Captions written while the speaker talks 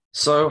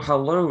So,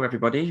 hello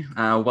everybody.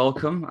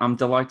 Welcome. I'm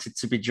delighted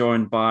to be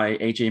joined by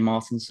AJ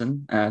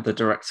Martinson, the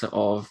director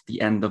of The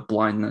End of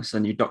Blindness, a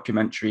new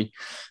documentary.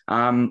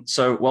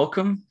 So,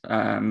 welcome.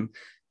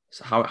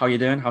 So how are you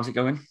doing? How's it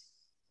going?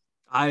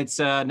 It's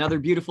another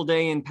beautiful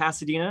day in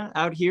Pasadena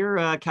out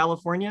here,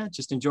 California.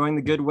 Just enjoying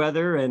the good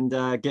weather and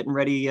getting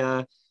ready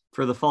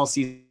for the fall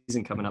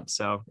season coming up.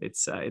 So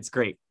it's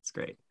great. It's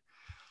great.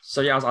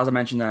 So, yeah, as I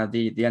mentioned there,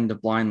 the End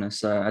of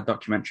Blindness, a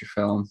documentary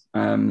film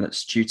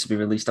that's due to be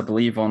released, I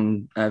believe,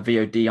 on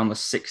VOD on the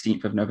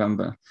 16th of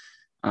November.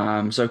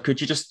 So,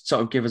 could you just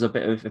sort of give us a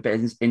bit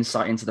of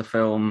insight into the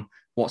film?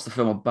 What's the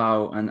film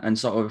about, and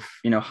sort of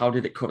how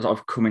did it sort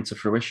of come into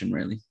fruition,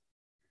 really?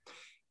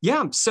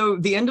 Yeah. So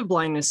the End of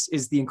Blindness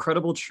is the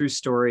incredible true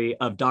story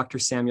of Dr.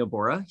 Samuel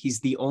Bora.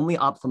 He's the only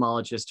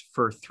ophthalmologist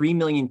for 3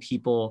 million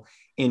people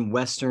in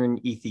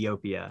Western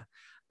Ethiopia.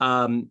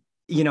 Um,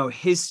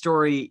 his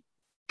story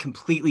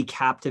completely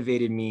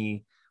captivated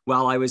me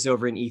while I was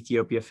over in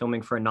Ethiopia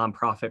filming for a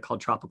nonprofit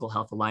called Tropical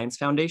Health Alliance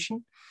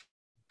Foundation.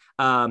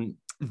 I've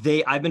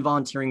been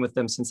volunteering with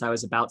them since I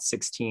was about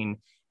 16,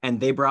 and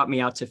they brought me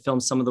out to film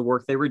some of the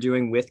work they were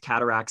doing with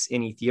cataracts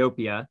in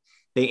Ethiopia.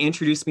 They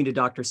introduced me to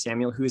Dr.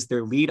 Samuel, who is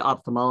their lead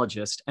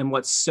ophthalmologist. And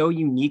what's so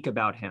unique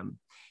about him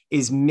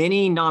is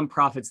many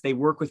nonprofits, they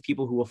work with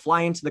people who will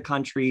fly into the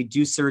country,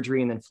 do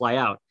surgery, and then fly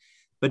out.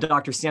 But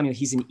Dr. Samuel,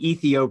 he's an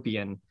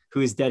Ethiopian who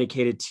is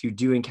dedicated to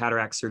doing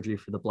cataract surgery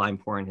for the blind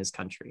poor in his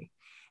country.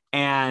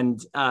 And,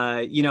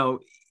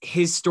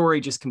 his story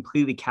just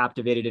completely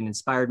captivated and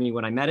inspired me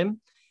when I met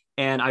him.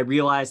 And I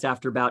realized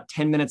after about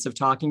 10 minutes of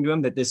talking to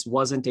him that this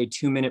wasn't a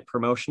 2-minute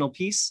promotional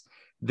piece.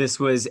 This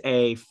was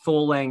a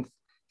full length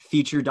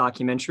feature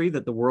documentary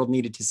that the world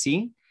needed to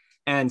see.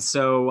 And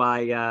so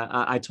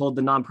I told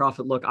the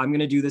nonprofit, look, I'm going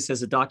to do this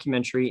as a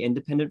documentary,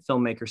 independent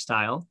filmmaker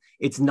style.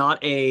 It's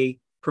not a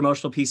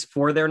promotional piece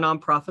for their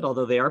nonprofit,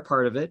 although they are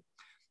part of it.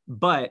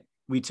 But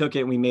we took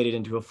it and we made it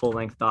into a full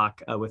length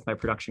doc with my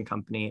production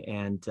company.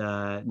 And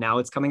now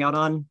it's coming out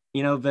on,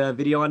 the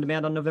video on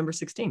demand on November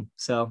 16th.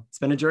 So it's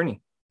been a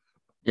journey.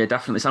 Yeah,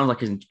 definitely sounds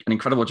like an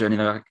incredible journey.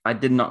 Though I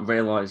did not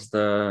realize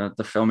the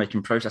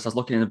filmmaking process. I was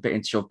looking a bit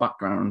into your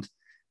background.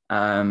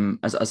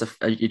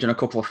 You've done a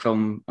couple of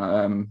film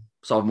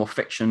sort of more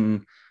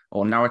fiction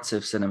or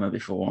narrative cinema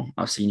before.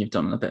 I've seen you've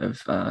done a bit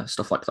of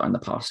stuff like that in the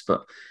past,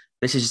 but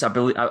this is just, I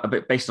believe, a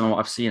bit based on what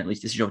I've seen. At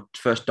least this is your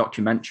first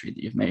documentary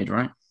that you've made,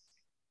 right?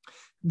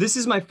 This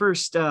is my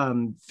first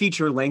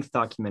feature length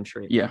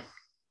documentary. Yeah.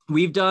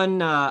 We've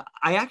done, I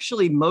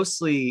actually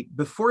mostly,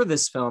 before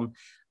this film,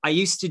 I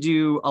used to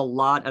do a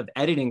lot of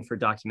editing for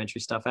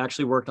documentary stuff. I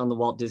actually worked on the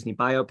Walt Disney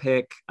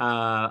biopic.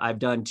 I've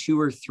done 2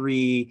 or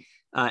 3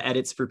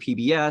 edits for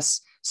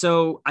PBS.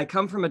 So I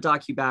come from a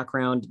docu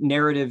background.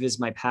 Narrative is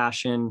my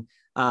passion.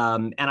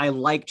 And I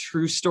like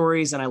true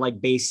stories, and I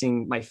like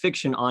basing my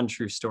fiction on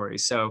true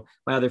stories. So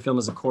my other film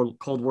is a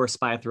Cold War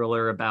spy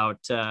thriller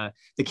about the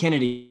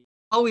Kennedy.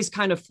 Always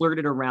kind of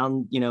flirted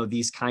around,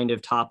 these kind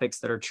of topics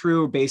that are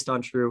true, based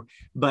on true.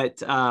 But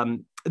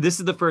this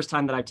is the first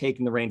time that I've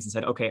taken the reins and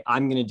said, okay,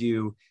 I'm going to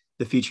do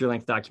the feature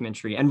length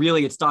documentary. And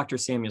really, it's Dr.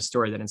 Samuel's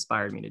story that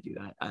inspired me to do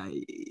that.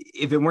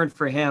 If it weren't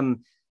for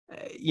him,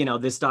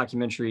 this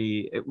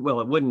documentary, it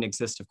wouldn't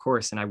exist, of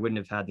course, and I wouldn't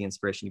have had the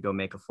inspiration to go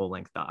make a full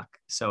length doc.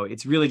 So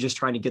it's really just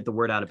trying to get the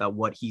word out about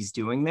what he's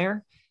doing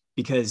there,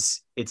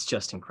 because it's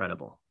just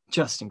incredible,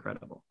 just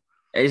incredible.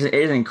 It is an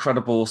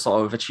incredible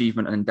sort of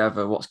achievement and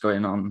endeavor what's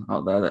going on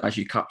out there as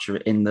you capture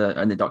it in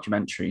the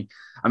documentary.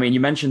 I mean, you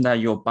mentioned there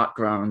your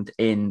background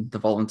in the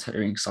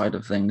volunteering side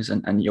of things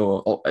and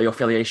your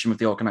affiliation with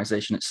the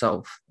organization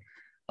itself.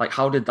 Like,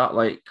 how did that,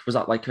 like, was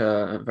that like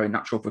a very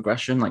natural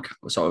progression? Like,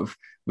 sort of,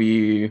 were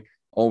you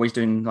always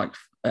doing like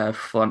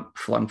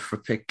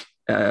philanthropic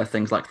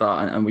things like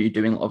that, and were you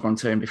doing a lot of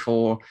volunteering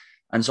before?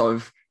 And sort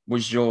of,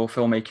 was your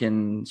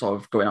filmmaking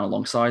sort of going on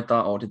alongside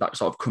that, or did that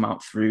sort of come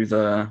out through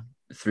the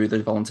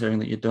volunteering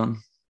that you'd done?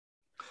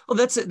 Well,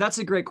 that's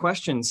a great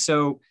question.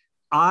 So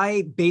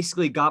I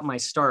basically got my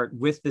start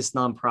with this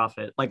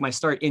nonprofit, like my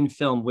start in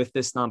film with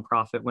this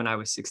nonprofit when I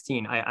was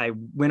 16. I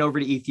went over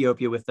to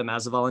Ethiopia with them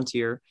as a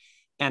volunteer,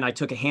 and I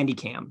took a handy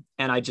cam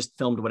and I just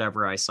filmed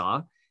whatever I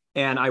saw.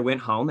 And I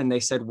went home and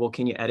they said, well,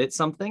 can you edit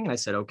something? And I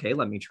said, okay,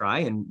 let me try.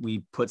 And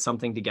we put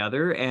something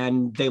together,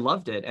 and they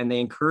loved it. And they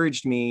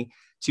encouraged me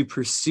to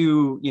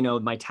pursue,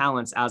 my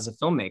talents as a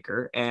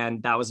filmmaker.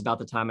 And that was about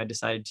the time I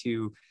decided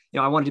to,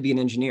 I wanted to be an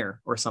engineer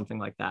or something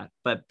like that.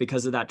 But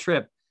because of that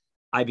trip,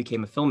 I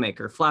became a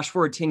filmmaker. Flash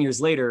forward 10 years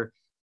later,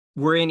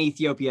 we're in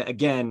Ethiopia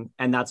again,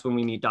 and that's when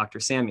we meet Dr.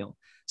 Samuel.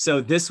 So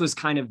this was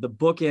kind of the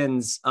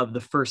bookends of the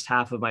first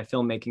half of my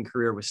filmmaking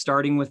career, was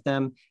starting with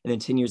them, and then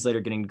 10 years later,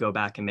 getting to go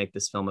back and make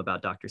this film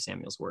about Dr.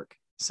 Samuel's work.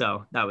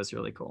 So that was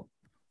really cool.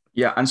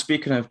 Yeah, and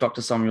speaking of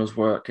Dr. Samuel's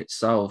work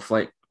itself,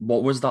 like,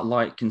 what was that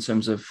like in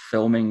terms of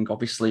filming?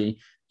 Obviously,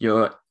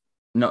 you're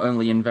not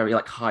only in very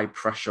like high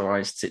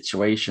pressurized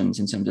situations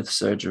in terms of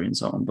surgery and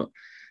so on, but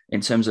in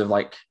terms of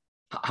like,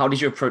 how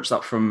did you approach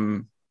that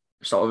from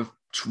sort of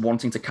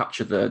wanting to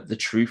capture the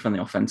truth and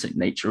the authentic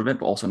nature of it,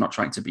 but also not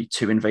trying to be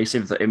too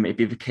invasive that it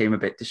maybe became a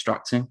bit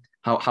distracting?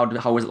 How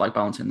was it like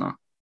balancing that?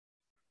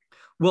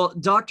 Well,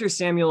 Dr.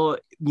 Samuel,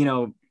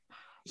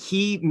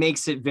 he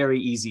makes it very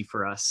easy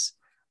for us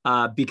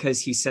because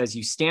he says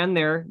you stand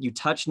there, you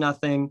touch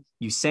nothing,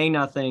 you say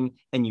nothing,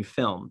 and you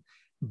film.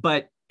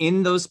 But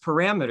in those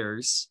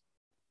parameters,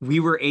 we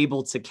were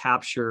able to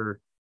capture,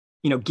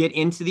 get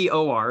into the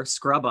OR,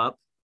 scrub up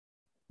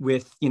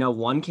with,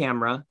 one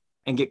camera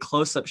and get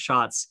close-up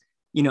shots,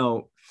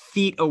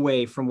 feet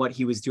away from what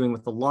he was doing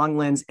with the long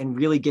lens and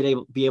really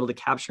be able to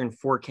capture in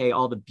 4K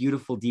all the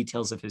beautiful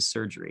details of his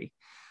surgery.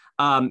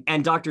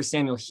 And Dr.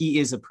 Samuel, he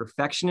is a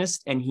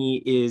perfectionist and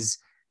he is,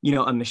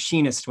 a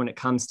machinist when it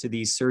comes to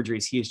these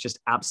surgeries. He is just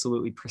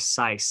absolutely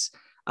precise.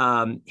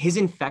 His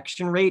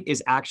infection rate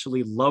is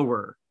actually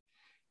lower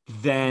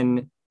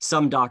than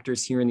some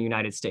doctors here in the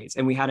United States.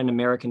 And we had an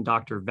American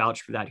doctor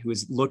vouch for that, who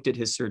has looked at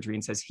his surgery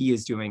and says he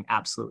is doing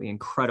absolutely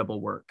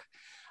incredible work.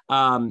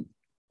 And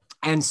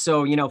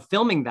so,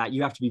 filming that,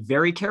 you have to be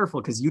very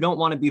careful because you don't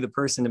want to be the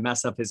person to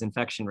mess up his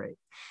infection rate.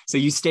 So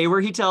you stay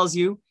where he tells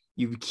you,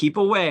 you keep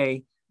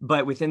away,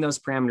 but within those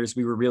parameters,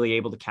 we were really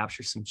able to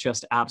capture some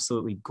just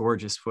absolutely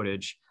gorgeous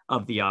footage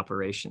of the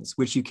operations,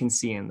 which you can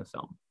see in the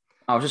film.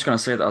 I was just going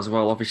to say that as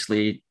well.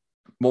 Obviously,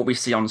 what we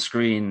see on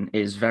screen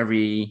is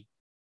very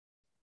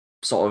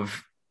sort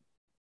of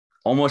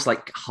almost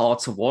like hard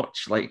to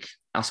watch, like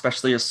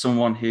especially as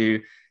someone who,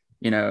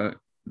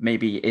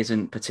 maybe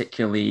isn't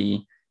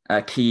particularly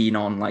keen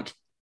on like,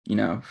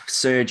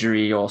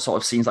 surgery or sort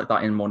of scenes like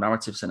that in more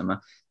narrative cinema.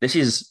 This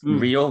is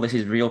real. This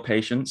is real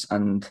patients,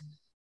 and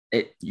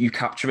you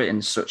capture it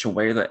in such a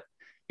way that,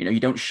 you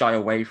don't shy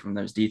away from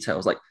those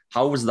details. Like,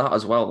 how was that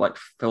as well? Like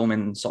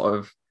filming sort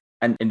of,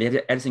 and in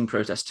the editing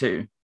process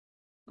too,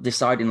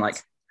 deciding like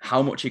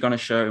how much you're going to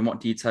show and what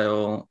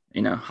detail,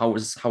 how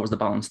was the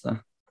balance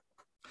there?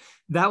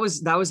 That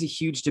was a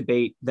huge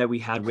debate that we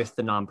had with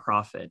the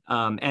nonprofit.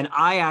 And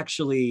I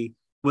actually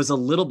was a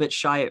little bit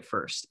shy at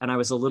first, and I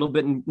was a little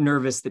bit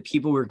nervous that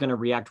people were going to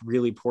react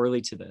really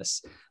poorly to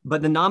this.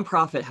 But the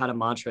nonprofit had a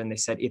mantra, and they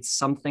said, it's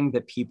something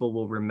that people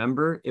will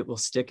remember, it will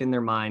stick in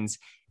their minds,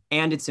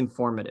 and it's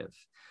informative.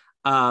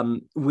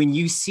 When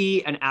you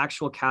see an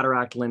actual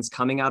cataract lens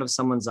coming out of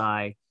someone's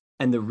eye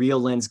and the real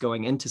lens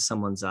going into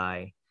someone's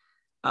eye,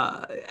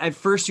 at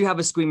first you have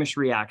a squeamish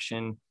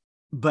reaction,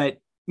 but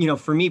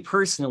for me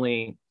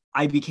personally,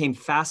 I became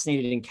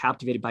fascinated and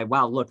captivated by,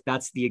 wow, look,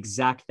 that's the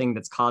exact thing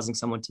that's causing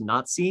someone to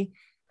not see.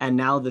 And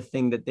now the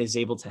thing that is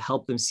able to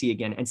help them see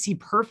again and see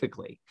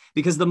perfectly,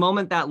 because the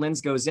moment that lens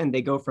goes in,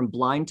 they go from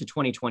blind to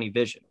 20/20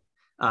 vision.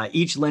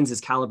 Each lens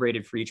is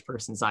calibrated for each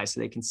person's eye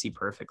so they can see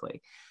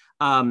perfectly.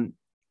 And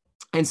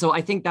so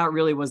I think that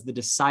really was the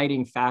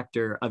deciding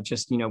factor of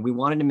just, we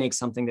wanted to make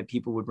something that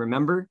people would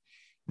remember,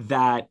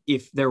 that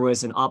if there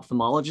was an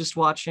ophthalmologist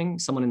watching,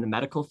 someone in the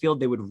medical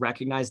field, they would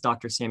recognize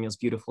Dr. Samuel's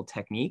beautiful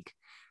technique.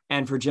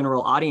 And for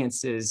general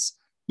audiences,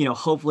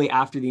 hopefully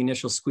after the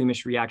initial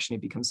squeamish reaction,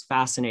 it becomes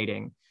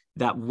fascinating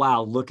that,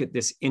 wow, look at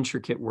this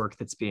intricate work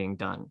that's being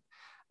done.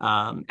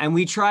 And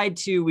we tried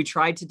to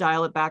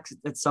dial it back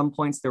at some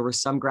points. There were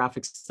some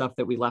graphic stuff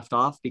that we left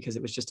off because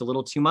it was just a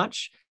little too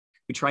much.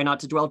 We try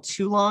not to dwell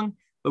too long,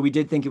 but we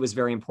did think it was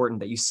very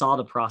important that you saw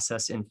the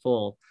process in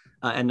full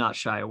and not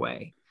shy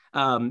away.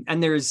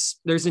 And there's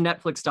a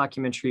Netflix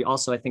documentary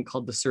also, I think,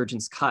 called The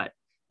Surgeon's Cut,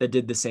 that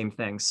did the same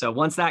thing. So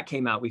once that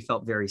came out, we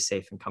felt very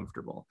safe and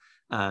comfortable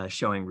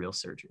showing real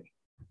surgery.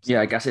 Yeah,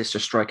 I guess it's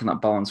just striking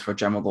that balance for a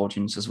general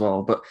audience as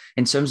well. But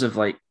in terms of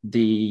like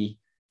the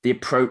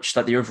approach,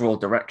 that the overall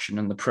direction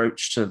and the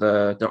approach to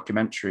the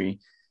documentary,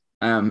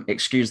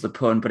 excuse the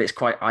pun, but it's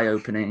quite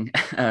eye-opening.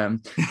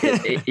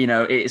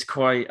 It is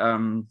quite,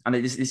 and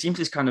it seems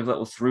this kind of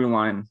little through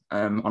line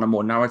on a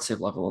more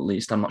narrative level, at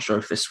least. I'm not sure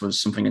if this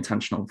was something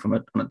intentional from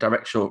a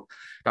directorial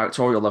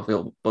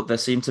level, but there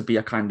seemed to be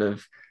a kind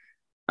of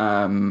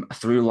a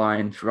through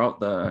line throughout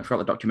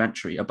the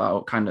documentary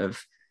about kind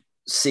of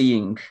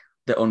seeing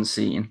the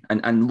unseen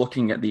and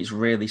looking at these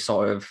really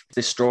sort of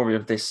this story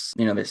of this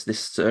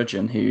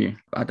surgeon who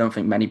I don't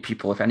think many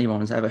people, if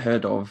anyone, has ever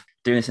heard of,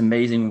 doing this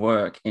amazing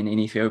work in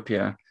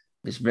Ethiopia,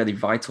 this really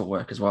vital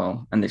work as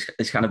well. And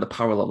this kind of the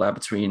parallel there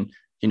between,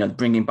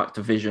 bringing back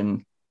the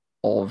vision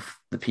of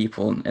the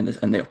people and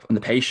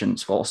the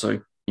patients, but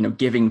also,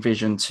 giving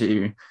vision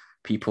to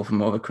people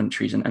from other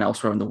countries and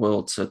elsewhere in the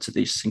world to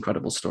this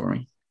incredible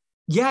story.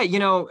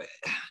 Yeah,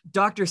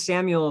 Dr.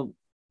 Samuel,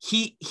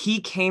 he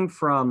came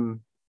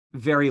from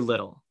very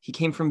little. He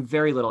came from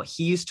very little.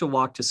 He used to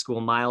walk to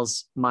school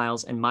miles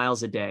and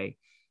miles a day,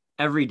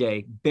 every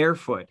day,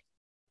 barefoot,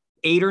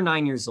 8 or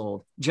 9 years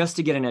old, just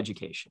to get an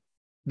education,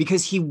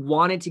 because he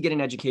wanted to get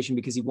an education,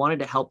 because he wanted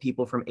to help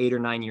people from 8 or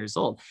 9 years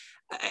old.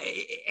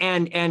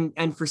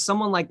 And for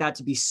someone like that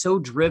to be so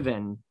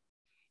driven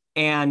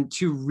and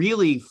to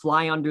really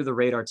fly under the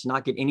radar, to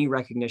not get any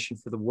recognition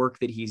for the work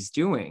that he's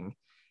doing,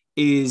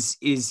 is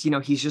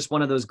he's just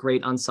one of those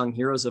great unsung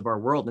heroes of our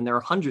world. And there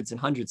are hundreds and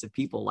hundreds of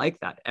people like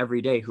that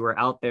every day who are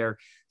out there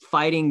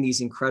fighting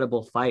these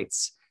incredible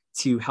fights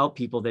to help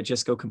people that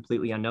just go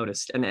completely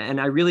unnoticed. And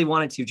I really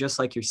wanted to, just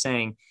like you're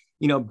saying,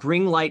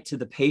 bring light to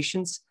the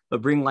patients,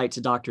 but bring light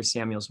to Dr.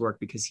 Samuel's work,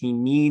 because he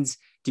needs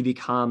to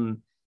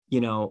become,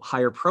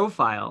 higher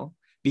profile,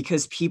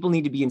 because people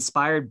need to be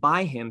inspired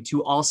by him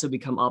to also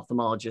become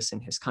ophthalmologists in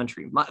his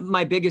country.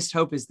 My biggest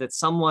hope is that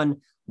someone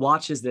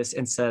watches this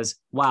and says,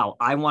 wow,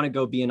 I want to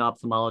go be an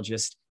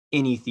ophthalmologist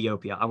in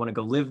Ethiopia. I want to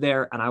go live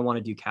there and I want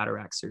to do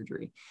cataract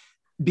surgery.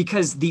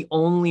 Because the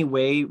only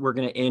way we're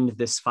going to end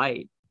this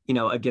fight,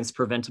 against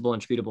preventable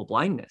and treatable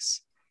blindness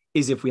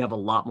is if we have a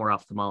lot more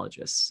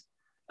ophthalmologists.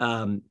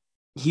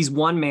 He's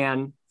one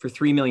man for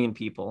 3 million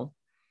people.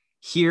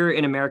 Here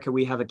in America,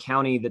 we have a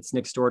county that's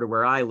next door to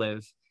where I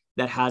live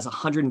that has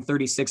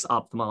 136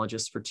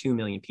 ophthalmologists for 2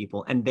 million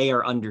people, and they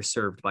are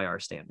underserved by our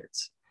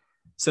standards.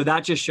 So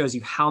that just shows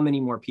you how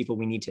many more people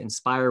we need to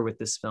inspire with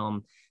this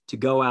film to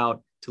go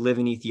out, to live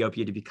in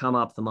Ethiopia, to become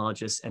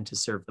ophthalmologists, and to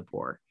serve the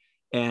poor.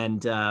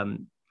 And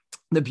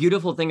the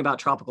beautiful thing about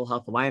Tropical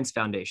Health Alliance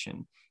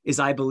Foundation is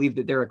I believe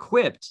that they're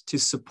equipped to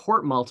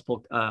support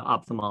multiple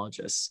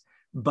ophthalmologists,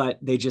 but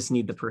they just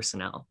need the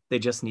personnel. They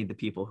just need the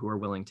people who are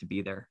willing to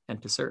be there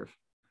and to serve.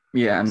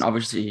 Yeah, and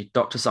obviously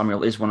Dr.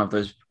 Samuel is one of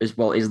those, is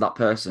that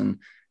person.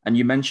 And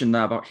you mentioned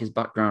there about his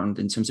background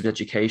in terms of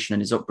education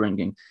and his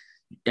upbringing.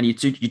 And you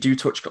do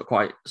touch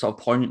quite sort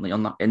of poignantly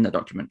on that in the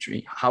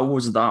documentary. How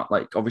was that?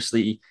 Like,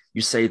 obviously,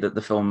 you say that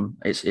the film,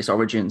 its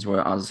origins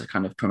were as a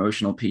kind of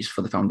promotional piece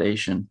for the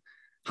foundation.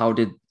 How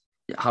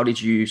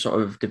did you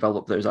sort of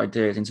develop those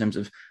ideas in terms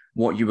of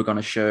what you were going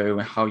to show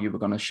and how you were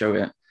going to show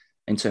it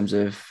in terms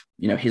of,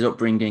 his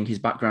upbringing, his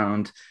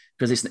background?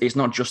 Because it's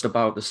not just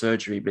about the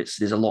surgery, but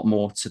there's a lot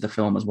more to the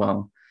film as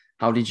well.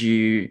 How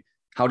did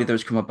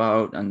those come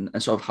about, and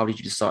sort of how did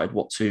you decide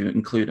what to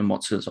include and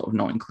what to sort of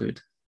not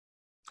include?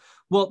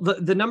 Well,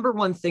 the number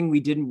one thing we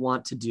didn't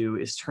want to do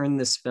is turn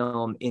this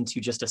film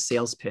into just a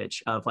sales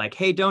pitch of like,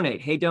 hey,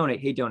 donate, hey, donate,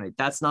 hey, donate.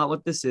 That's not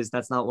what this is.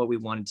 That's not what we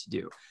wanted to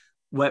do.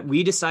 What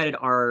we decided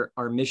our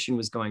mission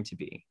was going to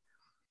be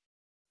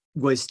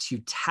was to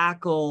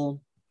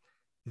tackle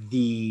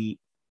the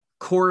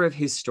core of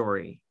his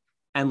story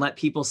and let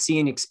people see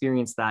and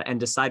experience that and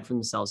decide for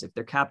themselves if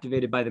they're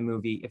captivated by the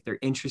movie, if they're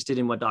interested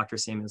in what Dr.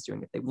 Samuel's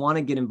doing, if they want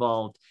to get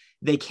involved,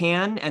 they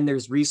can, and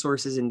there's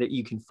resources and that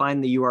you can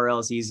find the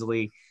URLs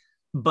easily.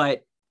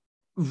 But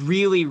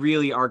really,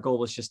 really our goal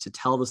was just to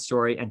tell the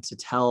story and to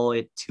tell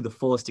it to the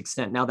fullest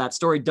extent. Now that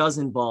story does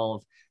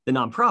involve the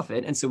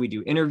nonprofit. And so we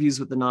do interviews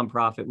with the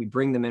nonprofit, we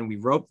bring them in, we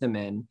rope them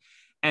in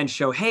and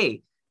show,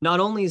 hey, not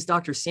only is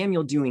Dr.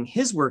 Samuel doing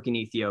his work in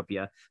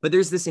Ethiopia, but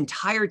there's this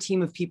entire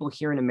team of people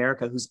here in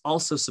America who's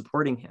also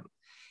supporting him.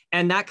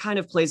 And that kind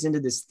of plays into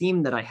this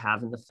theme that I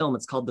have in the film.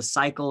 It's called the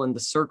cycle and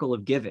the circle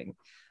of giving.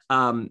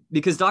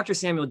 Because Dr.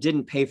 Samuel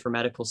didn't pay for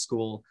medical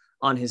school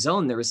on his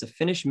own. There was a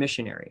Finnish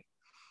missionary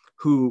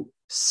who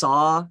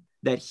saw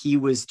that he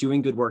was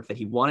doing good work, that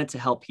he wanted to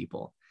help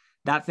people.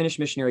 That Finnish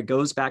missionary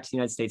goes back to the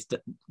United States,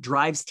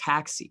 drives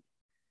taxi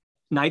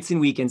nights and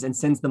weekends, and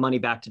sends the money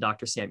back to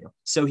Dr. Samuel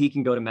so he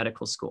can go to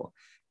medical school.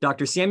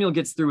 Dr. Samuel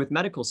gets through with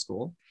medical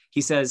school.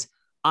 He says,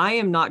 I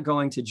am not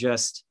going to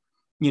just,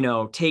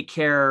 take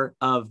care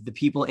of the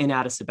people in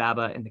Addis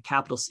Ababa and the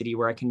capital city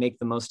where I can make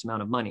the most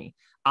amount of money.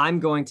 I'm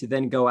going to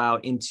then go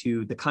out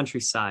into the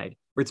countryside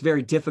where it's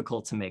very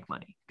difficult to make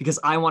money because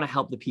I want to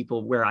help the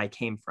people where I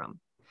came from.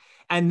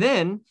 And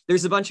then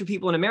there's a bunch of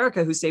people in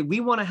America who say, we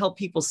want to help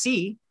people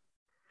see.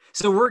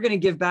 So we're going to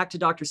give back to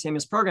Dr.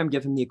 Samuel's program,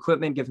 give him the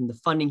equipment, give him the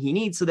funding he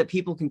needs so that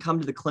people can come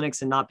to the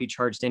clinics and not be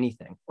charged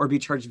anything or be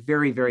charged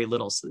very, very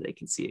little so that they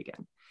can see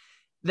again.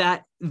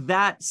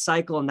 That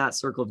cycle and that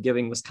circle of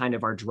giving was kind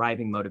of our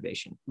driving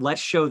motivation.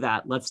 Let's show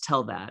that. Let's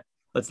tell that.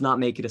 Let's not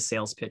make it a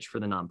sales pitch for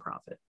the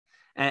nonprofit.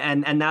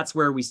 And that's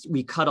where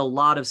we cut a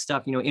lot of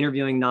stuff,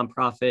 interviewing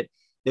nonprofit.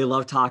 They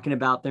love talking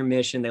about their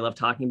mission. They love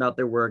talking about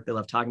their work. They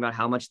love talking about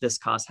how much this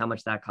costs, how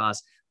much that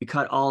costs. We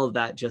cut all of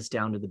that just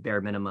down to the bare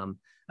minimum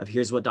of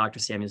here's what Dr.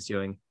 Samuel's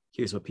doing.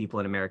 Here's what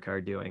people in America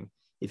are doing.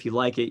 If you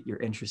like it, you're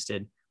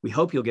interested. We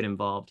hope you'll get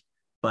involved.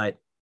 But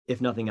if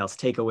nothing else,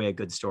 take away a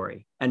good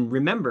story. And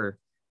remember,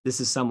 this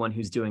is someone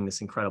who's doing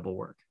this incredible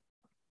work.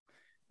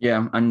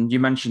 Yeah, and you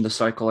mentioned the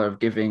cycle of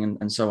giving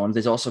and so on.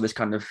 There's also this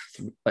kind of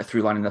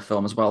through line in the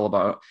film as well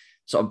about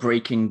sort of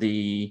breaking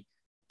the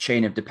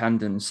chain of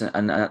dependence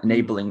and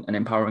enabling and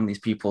empowering these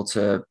people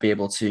to be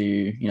able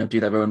to, do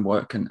their own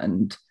work.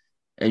 And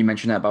you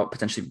mentioned that about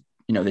potentially,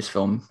 this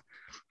film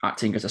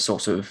acting as a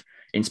source of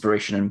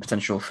inspiration and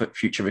potential for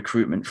future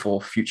recruitment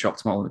for future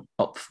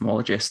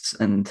ophthalmologists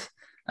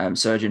and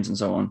surgeons and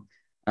so on.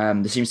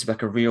 There seems to be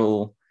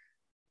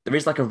there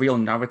is like a real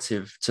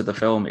narrative to the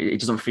film. It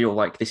doesn't feel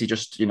like this is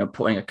just,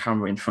 putting a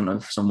camera in front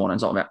of someone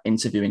and sort of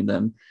interviewing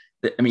them.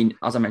 I mean,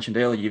 as I mentioned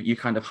earlier, you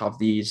kind of have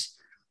these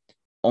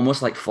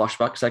almost like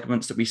flashback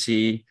segments that we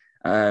see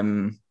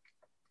when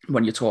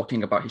you're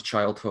talking about his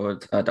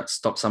childhood, that's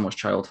Dr. Samuel's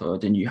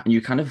childhood. And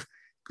you kind of,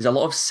 there's a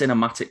lot of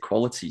cinematic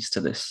qualities to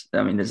this.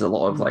 I mean, there's a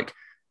lot of like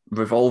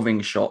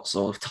revolving shots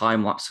or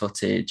time-lapse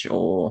footage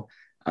or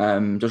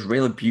just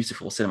really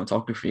beautiful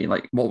cinematography.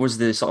 Like, what was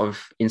the sort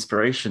of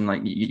inspiration?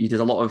 Like, you did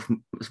a lot of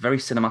very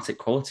cinematic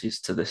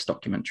qualities to this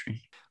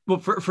documentary. Well,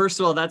 first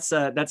of all, that's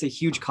a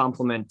huge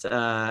compliment.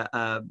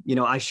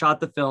 I shot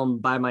the film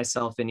by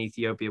myself in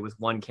Ethiopia with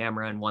one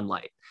camera and one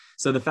light.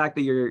 So the fact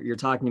that you're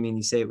talking to me and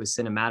you say it was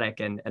cinematic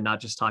and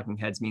not just talking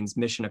heads means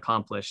mission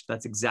accomplished.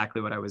 That's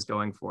exactly what I was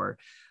going for.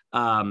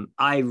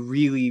 I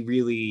really,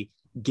 really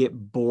get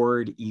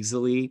bored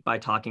easily by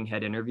talking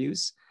head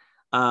interviews.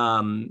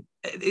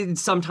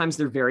 Sometimes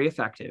they're very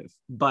effective,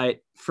 but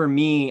for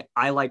me,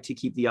 I like to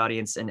keep the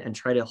audience and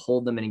try to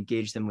hold them and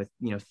engage them with,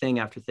 thing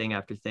after thing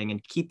after thing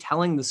and keep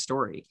telling the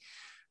story.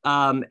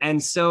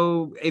 And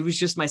so it was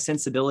just my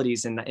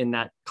sensibilities in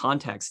that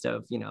context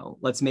of,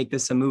 let's make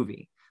this a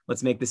movie.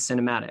 Let's make this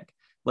cinematic.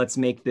 Let's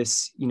make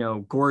this,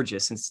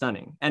 gorgeous and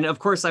stunning. And of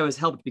course I was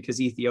helped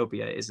because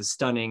Ethiopia is a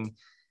stunning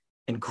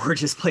and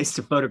gorgeous place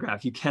to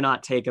photograph. You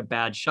cannot take a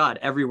bad shot.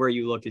 Everywhere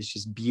you look is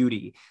just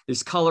beauty.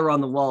 There's color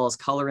on the walls,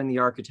 color in the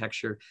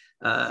architecture,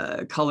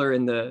 color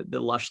in the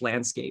lush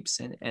landscapes,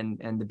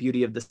 and the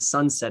beauty of the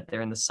sunset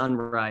there and the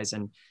sunrise,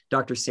 and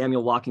Dr.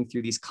 Samuel walking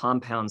through these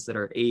compounds that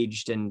are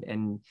aged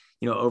and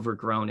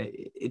overgrown.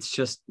 It's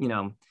just,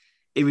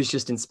 it was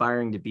just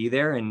inspiring to be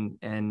there.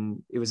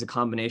 And it was a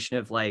combination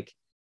of like,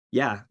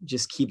 yeah,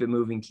 just keep it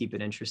moving, keep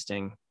it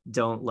interesting.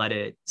 Don't let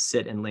it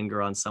sit and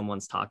linger on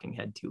someone's talking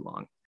head too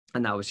long.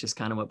 And that was just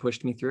kind of what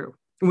pushed me through.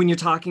 When you're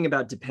talking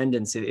about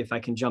dependence, if I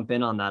can jump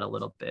in on that a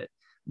little bit,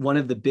 one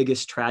of the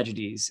biggest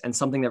tragedies and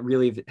something that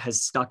really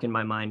has stuck in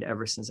my mind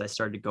ever since I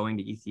started going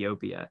to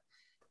Ethiopia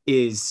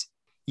is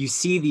you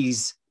see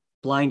these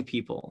blind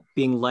people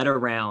being led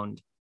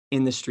around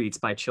in the streets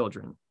by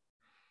children.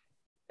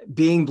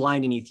 Being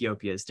blind in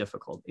Ethiopia is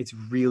difficult. It's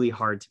really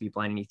hard to be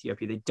blind in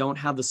Ethiopia. They don't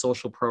have the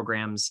social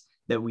programs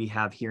that we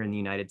have here in the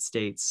United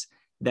States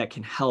that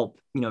can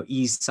help,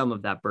 ease some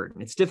of that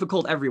burden. It's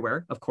difficult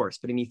everywhere, of course,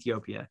 but in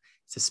Ethiopia,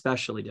 it's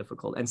especially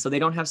difficult. And so they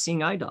don't have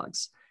seeing eye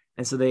dogs.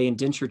 And so they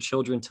indenture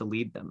children to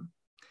lead them.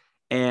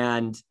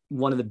 And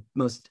one of the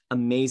most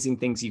amazing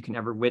things you can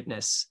ever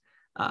witness,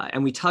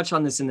 and we touch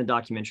on this in the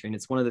documentary, and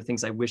it's one of the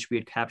things I wish we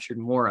had captured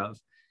more of.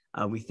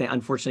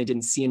 Unfortunately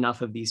didn't see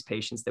enough of these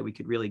patients that we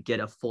could really get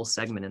a full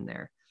segment in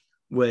there,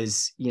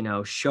 was,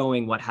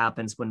 showing what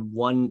happens when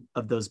one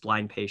of those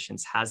blind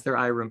patients has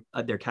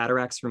their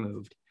cataracts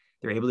removed.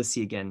 They're able to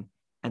see again.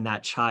 And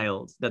that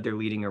child that they're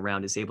leading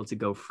around is able to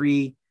go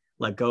free,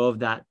 let go of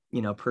that,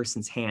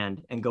 person's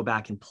hand and go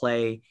back and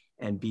play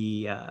and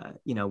be,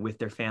 with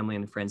their family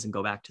and friends and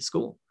go back to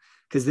school.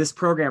 Because this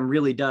program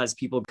really does,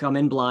 people come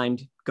in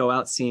blind, go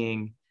out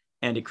seeing,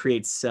 and it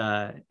creates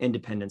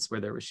independence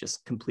where there was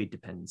just complete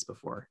dependence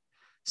before.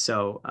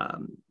 So,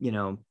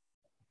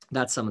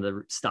 that's some of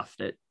the stuff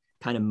that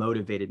kind of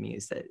motivated me,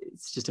 is that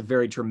it's just a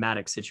very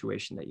dramatic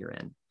situation that you're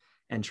in,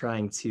 and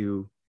trying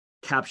to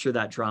capture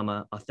that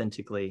drama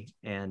authentically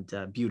and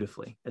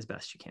beautifully as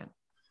best you can.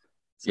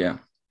 So. Yeah.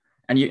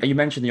 And you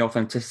mentioned the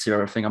authenticity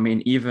of everything. I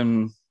mean,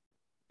 even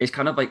it's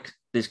kind of like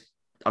this,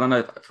 I don't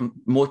know, from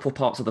multiple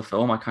parts of the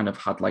film, I kind of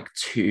had like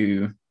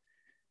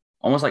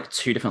almost like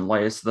two different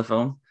layers to the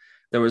film.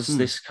 There was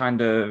this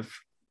kind of,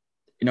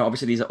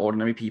 obviously these are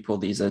ordinary people.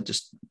 These are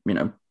just,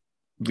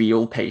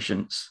 real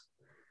patients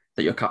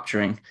that you're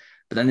capturing.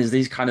 But then there's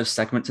these kind of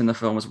segments in the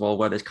film as well,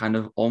 where there's kind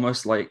of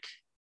almost like,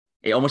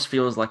 it almost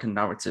feels like a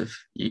narrative.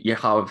 You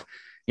have,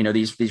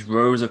 these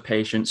rows of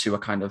patients who are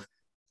kind of,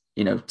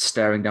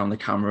 staring down the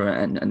camera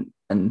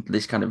and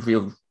this kind of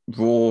real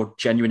raw,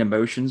 genuine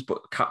emotions,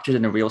 but captured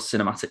in a real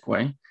cinematic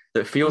way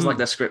that feels like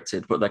they're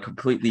scripted, but they're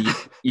completely,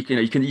 you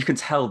can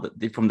tell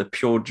that from the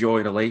pure joy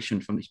and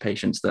elation from these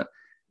patients that,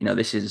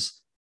 this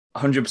is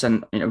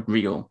 100%,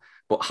 real.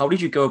 But how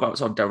did you go about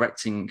sort of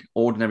directing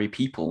ordinary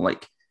people?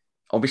 Like,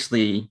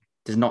 obviously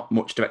there's not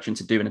much direction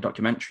to do in a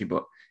documentary,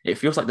 but it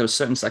feels like there were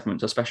certain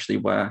segments, especially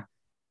where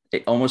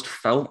it almost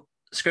felt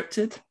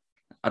scripted.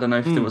 I don't know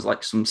if there was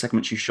like some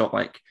segments you shot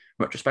like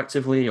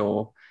retrospectively,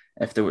 or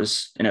if there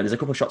was, there's a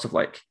couple of shots of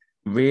like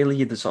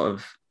really the sort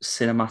of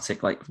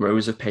cinematic like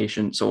rows of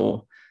patients,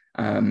 or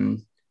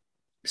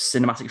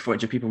cinematic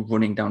footage of people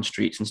running down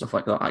streets and stuff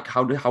like that. Like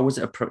how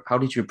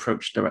did you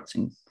approach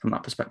directing from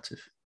that perspective?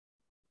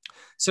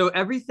 So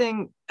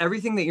everything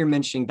that you're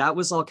mentioning, that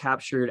was all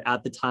captured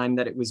at the time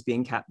that it was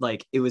being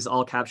it was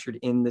all captured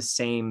in the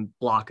same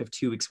block of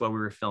 2 weeks while we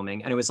were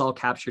filming. And it was all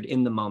captured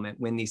in the moment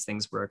when these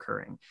things were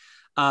occurring.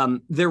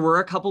 There were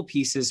a couple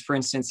pieces, for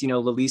instance,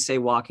 Lalise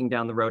walking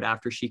down the road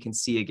after she can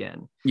see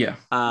again. Yeah.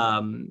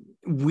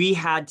 We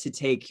had to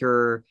take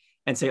her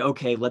and say,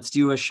 okay, let's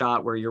do a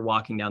shot where you're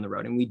walking down the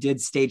road. And we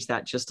did stage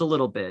that just a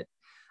little bit.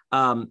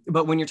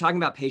 But when you're talking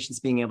about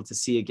patients being able to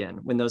see again,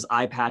 when those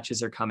eye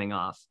patches are coming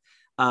off,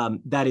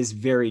 that is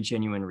very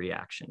genuine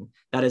reaction.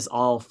 That is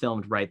all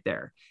filmed right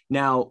there.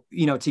 Now,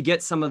 to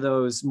get some of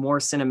those more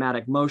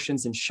cinematic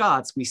motions and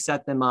shots, we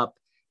set them up,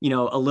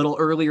 a little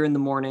earlier in the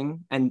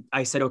morning. And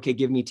I said, okay,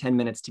 give me 10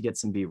 minutes to get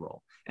some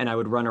B-roll. And I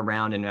would run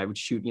around and I would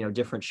shoot,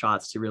 different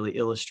shots to really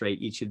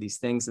illustrate each of these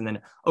things. And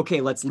then,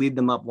 okay, let's lead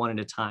them up one at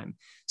a time.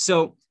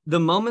 So the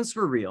moments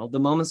were real. The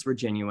moments were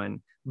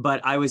genuine.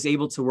 But I was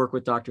able to work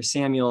with Dr.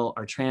 Samuel,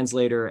 our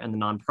translator, and the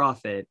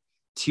nonprofit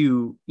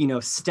to,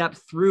 step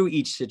through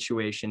each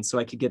situation so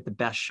I could get the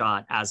best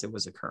shot as it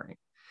was occurring.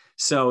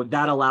 So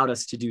that allowed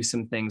us to do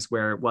some things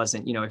where it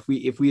wasn't,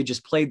 if we had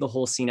just played the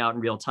whole scene out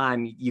in real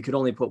time, you could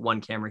only put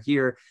one camera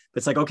here. But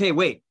it's like, okay,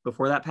 wait,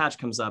 before that patch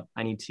comes up,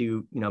 I need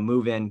to,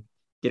 move in,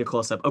 get a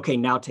close up. Okay,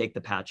 now take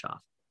the patch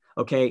off.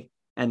 Okay.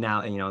 And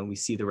now, and we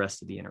see the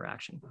rest of the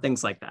interaction,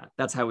 things like that.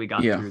 That's how we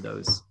got through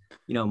those,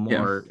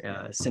 more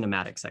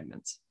cinematic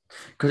segments.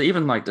 Because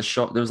even like the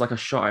shot, there was like a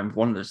shot,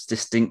 one that's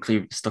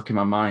distinctly stuck in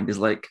my mind is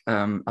like,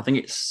 I think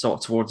it's sort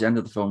of towards the end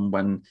of the film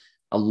when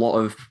a lot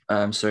of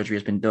surgery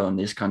has been done.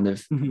 There's kind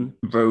of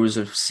rows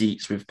of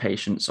seats with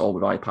patients all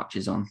with eye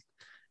patches on.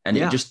 And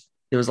it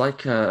was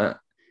like,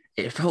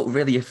 it felt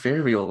really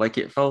ethereal. Like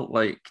it felt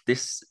like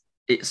this,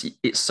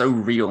 it's so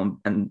real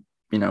and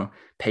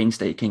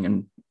painstaking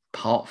and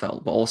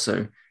heartfelt, but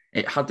also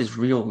it had this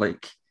real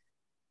like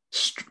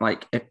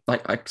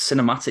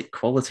cinematic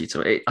quality to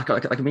it.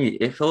 I mean,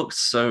 it felt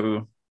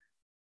so.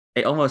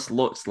 It almost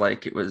looks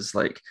like it was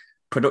like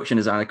production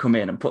designer come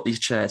in and put these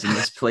chairs in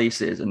these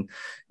places and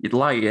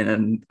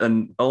lighting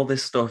and all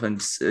this stuff and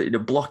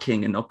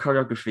blocking and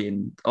choreography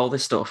and all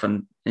this stuff,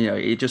 and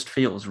it just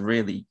feels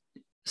really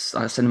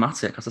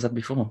cinematic, as I said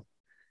before.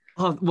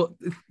 Oh, well,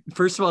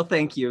 first of all,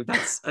 thank you.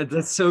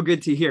 That's so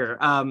good to hear.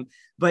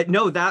 But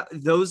no,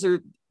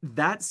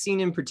 that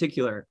scene in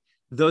particular,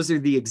 those are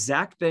the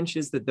exact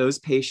benches that those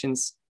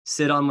patients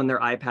sit on when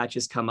their eye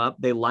patches come up.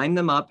 They line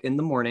them up in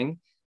the morning.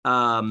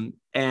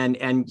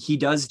 And he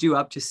does do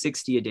up to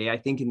 60 a day. I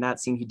think in that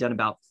scene, he'd done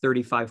about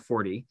 35,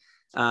 40,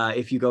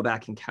 if you go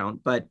back and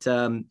count. But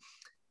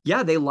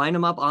they line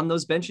them up on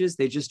those benches.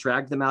 They just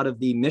dragged them out of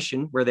the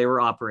mission where they were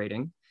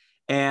operating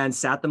and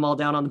sat them all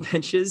down on the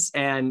benches.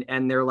 And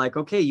they're like,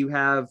 okay,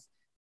 we're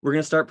going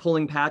to start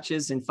pulling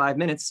patches in 5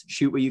 minutes,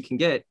 shoot what you can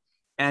get.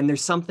 And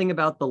there's something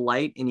about the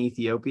light in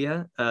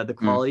Ethiopia, the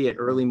quality at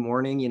early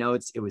morning,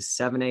 it was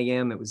 7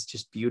 a.m. It was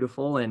just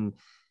beautiful. And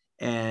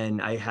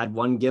I had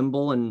one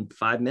gimbal in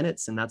 5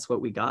 minutes, and that's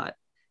what we got.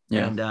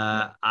 Yeah. And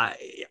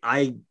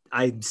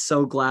I'm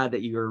so glad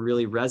that you are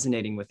really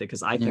resonating with it,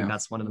 because I think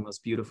that's one of the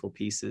most beautiful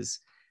pieces.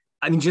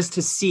 I mean, just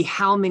to see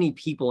how many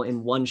people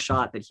in one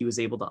shot that he was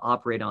able to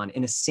operate on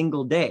in a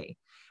single day,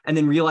 and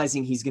then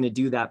realizing he's going to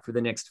do that for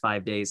the next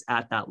 5 days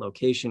at that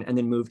location, and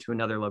then move to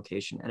another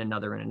location and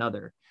another and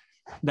another.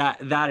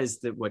 That is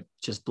what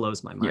just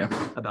blows my mind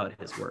about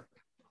his work.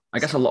 I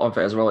guess a lot of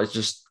it as well is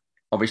just,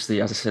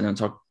 obviously, as a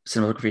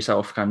cinematographer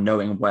yourself, kind of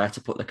knowing where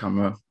to put the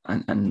camera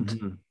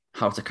and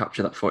how to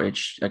capture that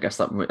footage. I guess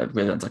that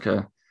really adds like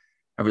a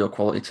real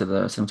quality to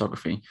the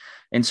cinematography.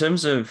 In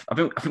terms of, I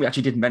think we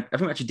actually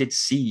did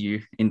see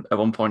you at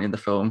one point in the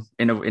film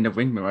in a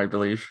wing mirror, I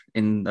believe.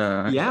 If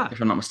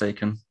I'm not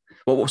mistaken.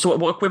 So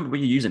what equipment were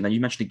you using? Then you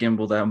mentioned a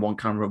gimbal there, and one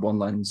camera, one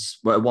lens,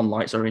 one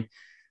light. Sorry.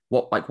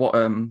 What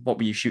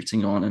were you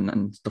shooting on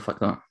and stuff like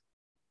that?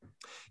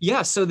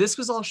 Yeah, so this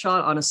was all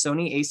shot on a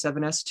Sony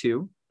A7S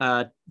II,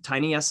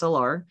 tiny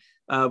SLR.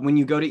 When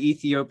you go to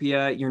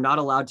Ethiopia, you're not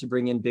allowed to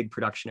bring in big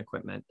production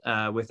equipment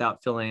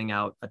without filling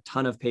out a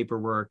ton of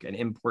paperwork and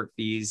import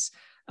fees.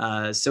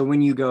 So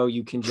when you go,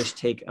 you can just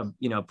take a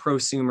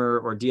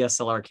prosumer or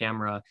DSLR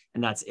camera,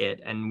 and that's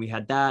it. And we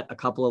had that, a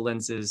couple of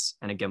lenses,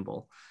 and a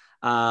gimbal.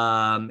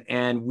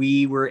 And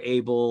we were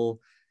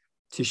able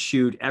to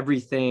shoot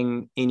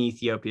everything in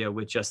Ethiopia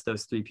with just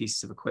those 3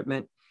 pieces of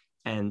equipment.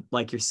 And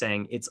like you're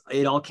saying,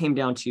 it all came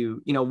down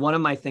to, one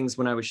of my things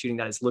when I was shooting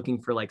that is looking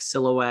for like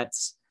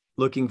silhouettes,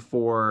 looking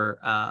for,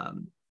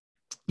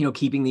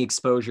 keeping the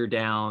exposure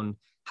down.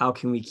 How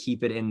can we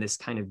keep it in this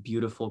kind of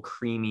beautiful,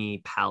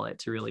 creamy palette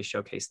to really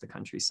showcase the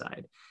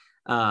countryside?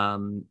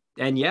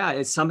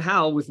 It's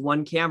somehow with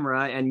one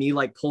camera and me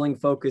like pulling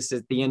focus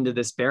at the end of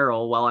this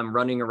barrel while I'm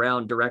running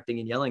around directing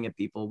and yelling at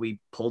people,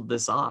 we pulled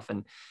this off.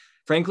 And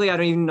frankly, I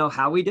don't even know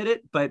how we did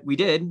it, but we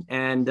did,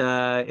 and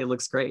it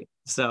looks great.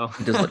 So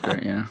it does look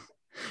great, yeah.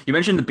 You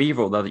mentioned the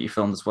B-roll there that you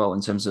filmed as well,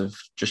 in terms of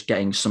just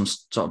getting some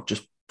sort of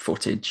just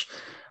footage.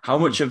 How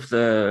much of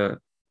the,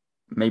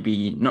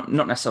 maybe not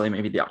necessarily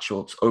maybe the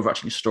actual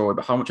overarching story,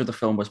 but how much of the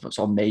film was sort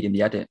of made in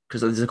the edit?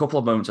 Because there's a couple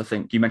of moments, I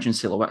think you mentioned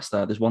silhouettes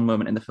there. There's one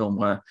moment in the film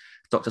where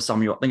Dr.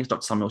 Samuel, I think it's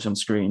Dr. Samuel's on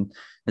screen.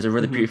 There's a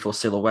really beautiful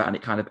silhouette, and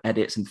it kind of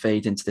edits and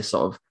fades into this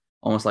sort of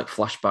almost like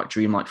flashback,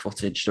 dreamlike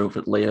footage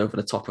laid over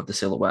the top of the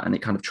silhouette, and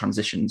it kind of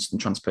transitions and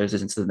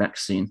transposes into the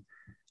next scene.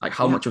 Like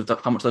how much of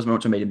those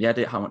moments were made in the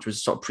edit, how much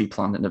was sort of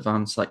pre-planned in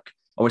advance? Like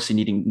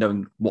obviously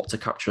knowing what to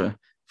capture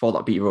for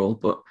that B-roll,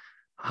 but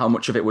how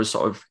much of it was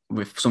sort of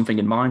with something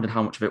in mind, and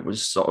how much of it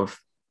was sort of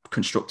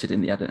constructed in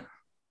the edit?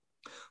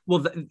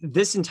 Well,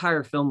 this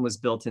entire film was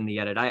built in the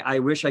edit. I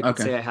wish I could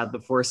say I had the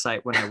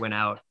foresight when I went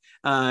out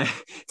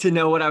to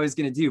know what I was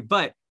going to do.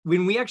 But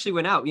when we actually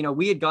went out,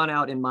 we had gone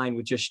out in mind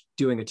with just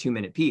doing a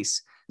 2-minute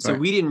piece. So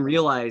we didn't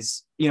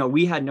realize,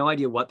 we had no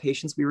idea what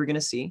patients we were going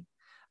to see.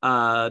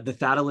 The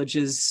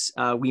pathologists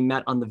we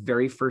met on the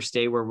very first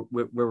day where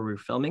we were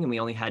filming, and we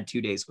only had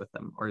 2 days with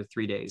them, or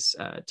 3 days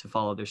to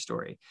follow their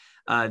story.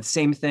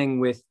 Same thing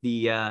with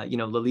the,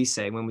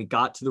 Lelise. When we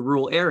got to the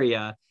rural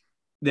area,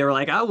 they were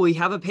like, oh, we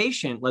have a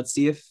patient. Let's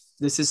see if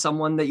this is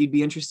someone that you'd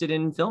be interested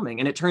in filming.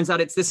 And it turns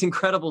out it's this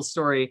incredible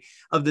story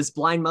of this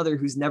blind mother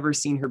who's never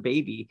seen her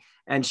baby.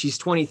 And she's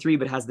 23,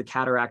 but has the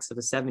cataracts of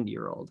a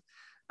 70-year-old.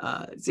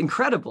 It's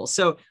incredible.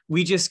 So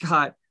we just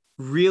got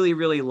really,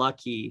 really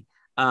lucky.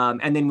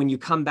 And then when you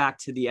come back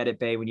to the edit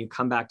bay, when you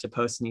come back to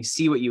post and you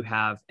see what you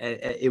have,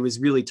 it was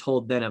really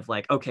told then of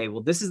like, okay,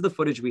 well, this is the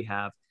footage we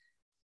have.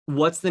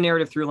 What's the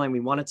narrative through line we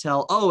want to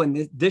tell? Oh,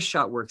 and this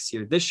shot works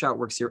here. This shot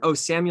works here. Oh,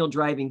 Samuel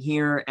driving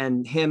here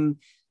and him,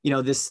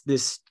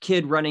 this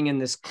kid running in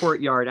this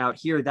courtyard out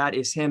here, that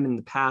is him in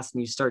the past.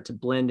 And you start to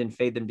blend and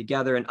fade them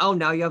together. And oh,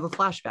 now you have a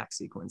flashback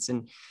sequence.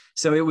 And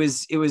so it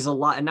was a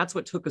lot. And that's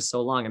what took us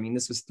so long. I mean,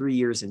 this was 3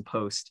 years in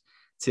post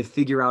to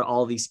figure out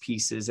all these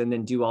pieces and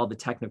then do all the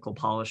technical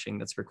polishing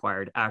that's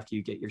required after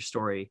you get your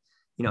story,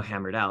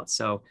 hammered out.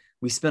 So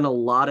we spent a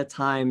lot of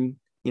time,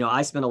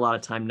 I spent a lot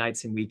of time,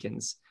 nights and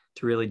weekends,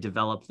 to really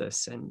develop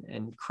this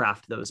and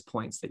craft those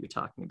points that you're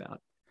talking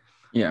about.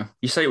 Yeah.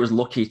 You say it was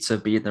lucky to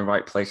be in the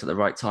right place at the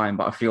right time,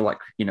 but I feel like,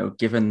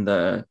 given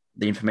the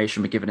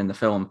information we're given in the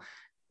film,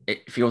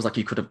 it feels like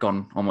you could have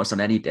gone almost on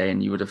any day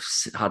and you would have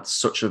had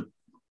such a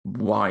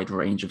wide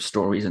range of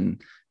stories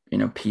and,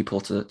 people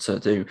to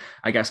do.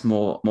 I guess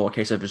more a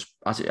case of just,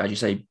 as you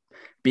say,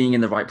 being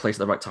in the right place at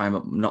the right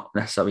time, not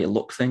necessarily a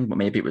luck thing, but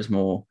maybe it was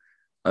more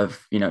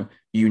of,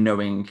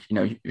 knowing,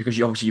 because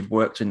you've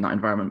worked in that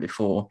environment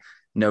before,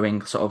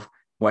 knowing sort of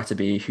where to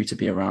be, who to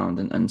be around,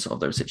 and sort of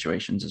those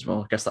situations as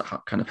well. I guess that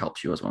kind of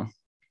helps you as well.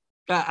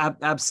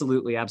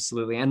 Absolutely.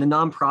 Absolutely. And the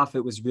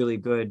nonprofit was really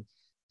good,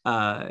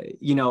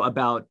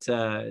 about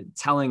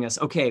telling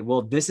us, okay,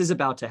 well, this is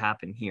about to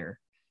happen here.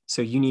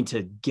 So you need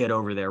to get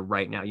over there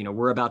right now.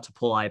 We're about to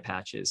pull eye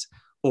patches.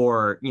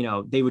 Or,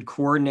 they would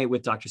coordinate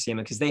with Dr.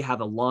 Samuel because they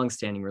have a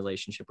long-standing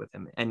relationship with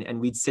him. And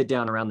we'd sit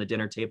down around the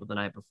dinner table the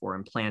night before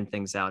and plan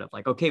things out of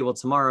like, okay, well,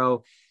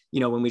 tomorrow,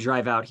 when we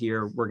drive out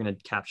here, we're going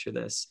to capture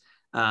this.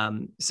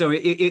 So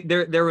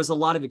there was a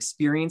lot of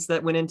experience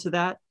that went into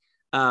that.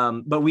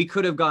 But we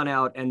could have gone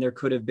out and there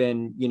could have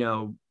been,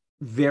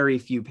 very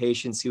few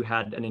patients who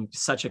had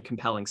such a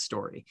compelling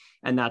story.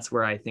 And that's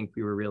where I think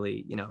we were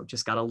really,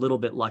 just got a little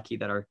bit lucky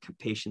that our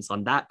patients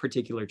on that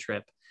particular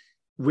trip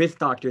with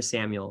Dr.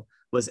 Samuel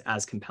was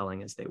as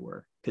compelling as they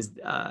were. Because,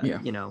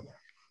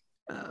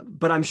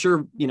 but I'm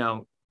sure,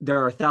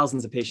 there are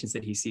thousands of patients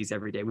that he sees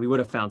every day. We would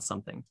have found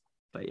something.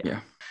 But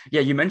yeah.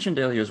 You mentioned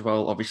earlier as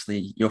well,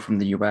 obviously you're from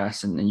the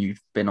US and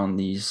you've been on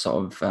these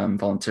sort of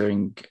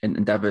volunteering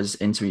endeavors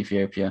into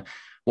Ethiopia.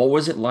 What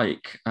was it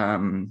like?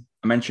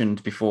 I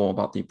mentioned before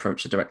about the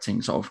approach to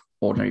directing sort of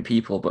ordinary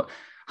people, but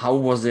how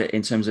was it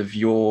in terms of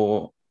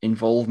your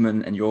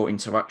involvement and your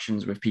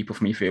interactions with people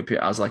from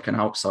Ethiopia as like an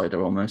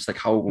outsider almost? Like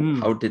how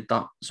did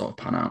that sort of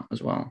pan out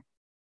as well?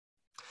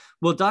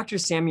 Well, Dr.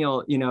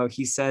 Samuel,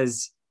 he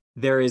says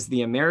there is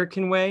the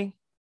American way,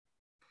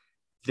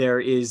 there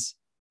is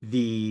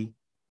the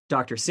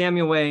Dr.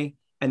 Samuel way,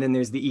 and then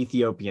there's the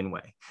Ethiopian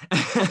way.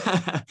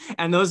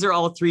 And those are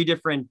all three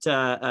different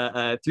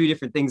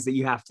things that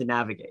you have to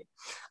navigate.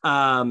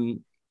 But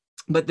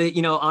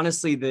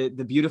honestly,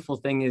 the beautiful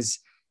thing is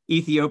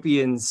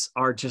Ethiopians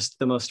are just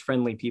the most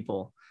friendly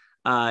people.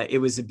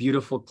 It was a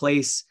beautiful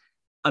place,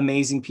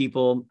 amazing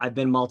people. I've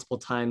been multiple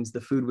times.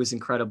 The food was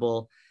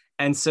incredible.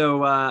 And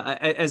so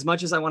as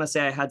much as I want to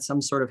say I had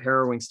some sort of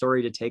harrowing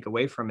story to take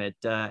away from it,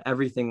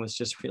 everything was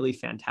just really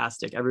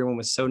fantastic. Everyone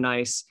was so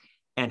nice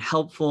and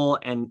helpful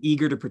and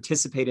eager to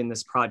participate in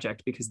this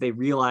project because they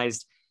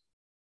realized,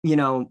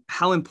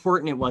 how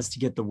important it was to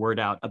get the word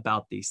out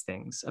about these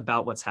things,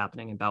 about what's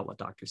happening, about what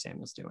Dr.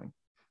 Samuel's doing.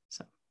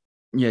 So,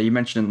 yeah, you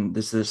mentioned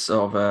this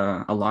sort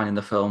of a line in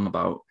the film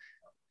about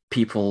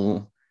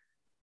people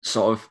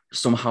sort of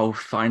somehow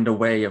find a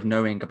way of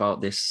knowing about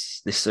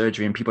this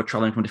surgery and people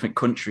traveling from different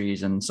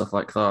countries and stuff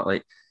like that.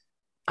 Like,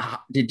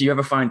 did you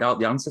ever find out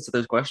the answer to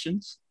those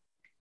questions?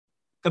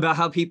 About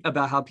how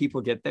people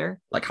get there?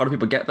 Like, how do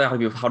people get there? How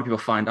do people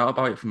find out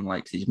about it from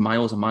like these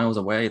miles and miles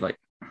away? Like,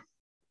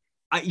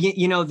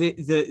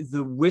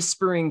 the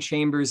whispering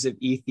chambers of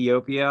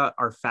Ethiopia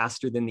are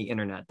faster than the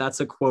internet.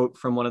 That's a quote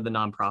from one of the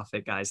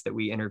nonprofit guys that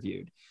we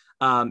interviewed.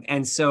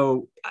 And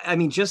so, I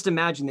mean, just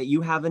imagine that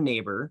you have a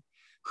neighbor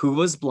who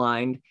was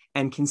blind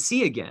and can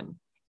see again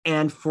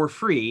and for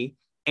free,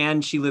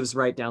 and she lives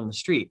right down the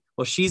street.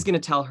 Well, she's going to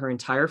tell her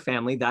entire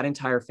family, that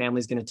entire family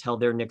is going to tell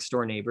their next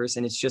door neighbors,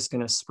 and it's just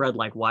going to spread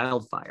like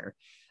wildfire.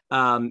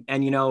 And,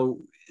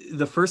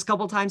 the first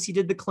couple of times he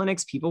did the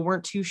clinics, people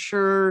weren't too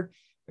sure.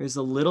 There's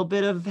a little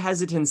bit of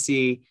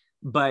hesitancy,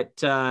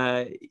 but,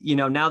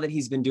 now that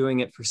he's been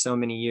doing it for so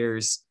many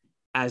years,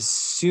 as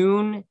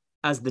soon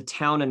as the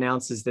town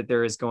announces that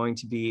there is going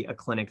to be a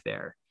clinic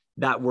there,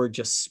 that word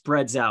just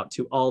spreads out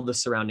to all the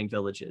surrounding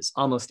villages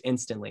almost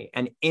instantly.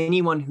 And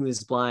anyone who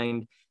is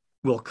blind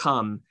will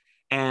come.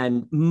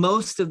 And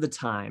most of the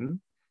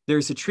time,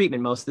 there's a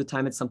treatment. Most of the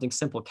time, it's something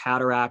simple,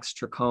 cataracts,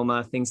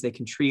 trachoma, things they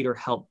can treat or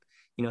help,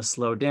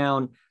 slow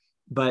down.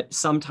 But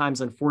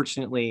sometimes,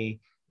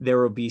 unfortunately,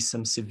 there will be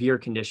some severe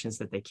conditions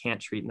that they can't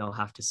treat and they'll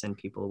have to send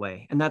people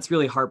away. And that's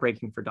really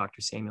heartbreaking for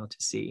Dr. Samuel to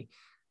see.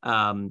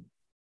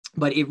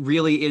 But it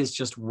really is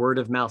just word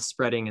of mouth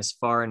spreading as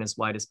far and as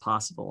wide as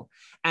possible.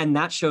 And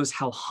that shows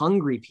how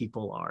hungry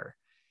people are,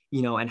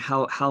 you know, and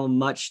how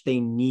much they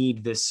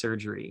need this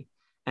surgery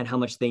and how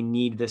much they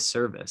need this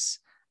service.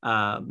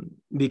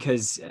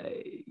 Because,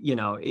 you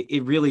know,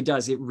 it really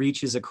does. It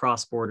reaches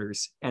across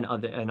borders, and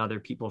other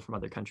people from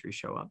other countries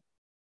show up.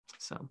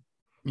 So,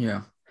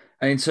 yeah.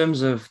 And in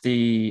terms of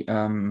the,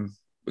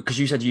 because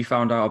you said you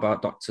found out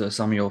about Dr.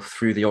 Samuel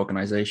through the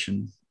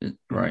organization,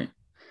 right?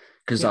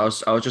 Because yeah.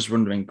 I was just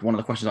wondering, one of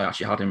the questions I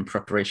actually had in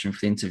preparation for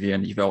the interview,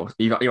 and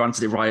you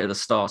answered it right at the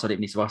start, so I didn't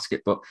need to ask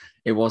it, but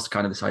it was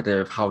kind of this idea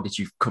of how did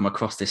you come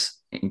across this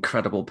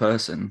incredible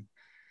person?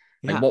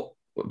 Yeah. Like what,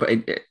 but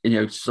you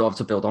know, sort of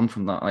to build on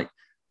from that, like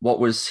what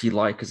was he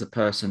like as a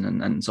person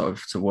and sort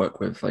of to work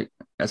with, like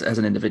as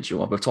an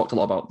individual? We've talked a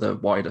lot about the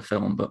wider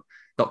film, but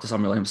Dr.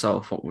 Samuel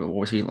himself, what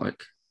was he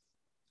like?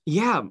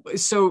 Yeah.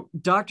 So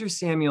Dr.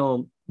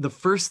 Samuel, the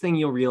first thing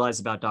you'll realize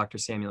about Dr.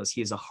 Samuel is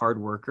he is a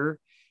hard worker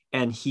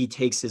and he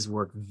takes his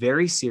work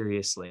very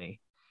seriously.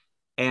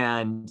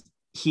 And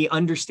he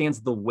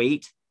understands the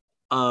weight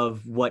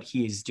of what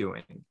he is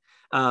doing.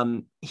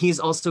 He's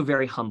also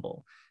very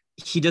humble.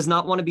 He does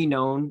not want to be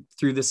known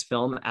through this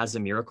film as a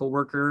miracle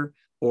worker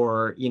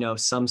or, you know,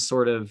 some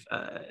sort of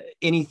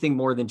anything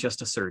more than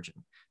just a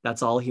surgeon.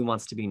 That's all he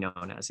wants to be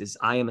known as is,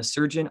 I am a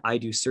surgeon. I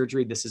do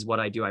surgery. This is what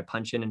I do. I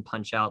punch in and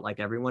punch out like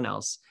everyone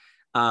else.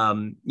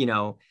 You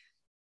know,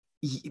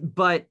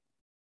 but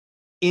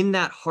in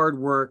that hard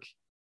work,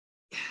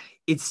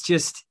 it's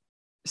just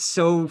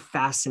so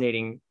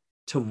fascinating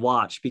to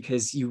watch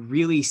because you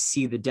really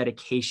see the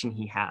dedication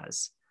he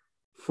has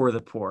for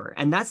the poor.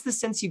 And that's the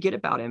sense you get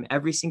about him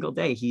every single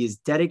day. He is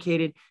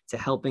dedicated to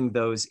helping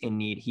those in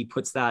need. He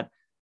puts that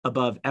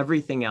above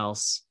everything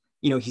else.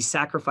 You know, he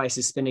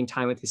sacrifices spending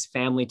time with his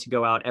family to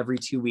go out every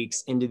 2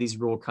 weeks into these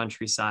rural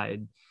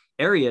countryside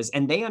areas.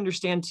 And they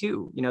understand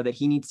too, you know, that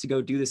he needs to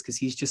go do this because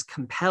he's just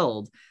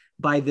compelled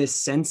by this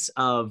sense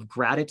of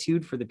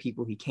gratitude for the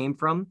people he came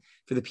from,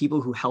 for the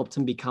people who helped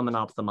him become an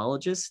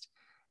ophthalmologist.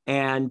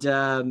 And,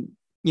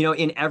 you know,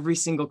 in every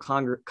single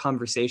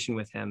conversation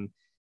with him,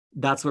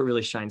 that's what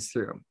really shines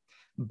through.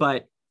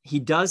 But he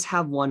does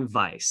have one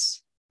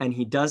vice, and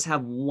he does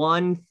have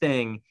one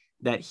thing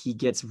that he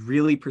gets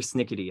really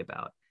persnickety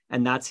about,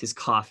 and that's his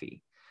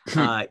coffee.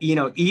 You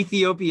know,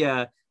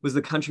 Ethiopia was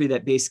the country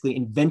that basically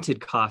invented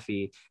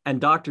coffee,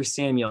 and Dr.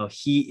 Samuel,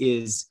 he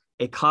is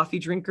a coffee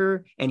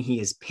drinker and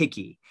he is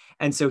picky.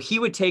 And so he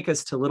would take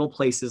us to little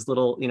places,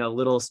 little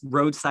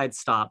roadside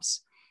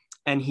stops.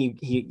 And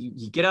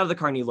he get out of the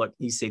car and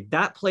he'd say,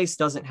 that place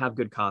doesn't have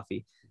good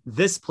coffee.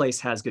 This place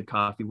has good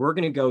coffee. We're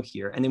going to go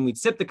here. And then we'd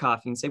sip the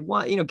coffee and say,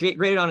 well, you know, grade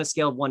it on a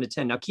scale of 1 to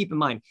 10. Now keep in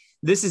mind,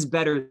 this is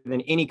better than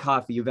any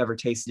coffee you've ever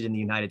tasted in the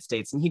United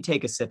States. And he'd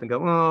take a sip and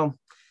go, oh,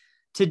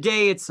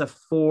 today it's a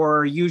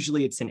 4,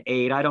 usually it's an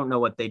 8. I don't know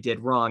what they did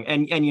wrong.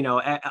 And you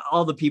know,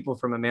 all the people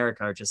from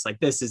America are just like,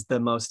 this is the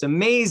most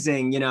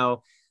amazing, you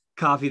know,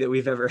 coffee that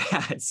we've ever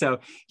had. So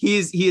he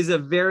is a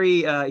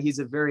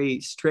very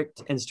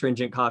strict and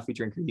stringent coffee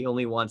drinker. He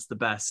only wants the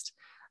best.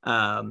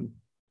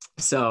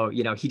 So,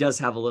 you know, he does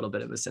have a little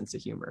bit of a sense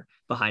of humor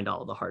behind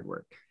all the hard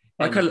work.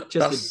 That's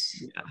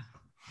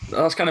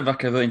kind of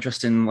like a very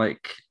interesting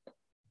like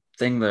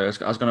thing there.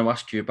 I was going to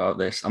ask you about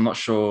this. I'm not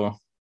sure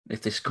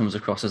if this comes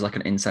across as like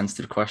an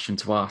insensitive question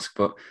to ask,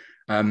 but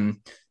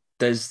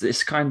there's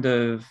this kind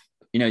of,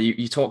 you know,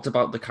 you talked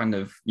about the kind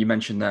of, you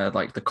mentioned there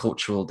like the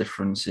cultural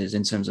differences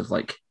in terms of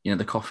like, you know,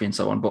 the coffee and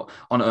so on, but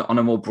on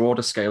a more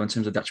broader scale in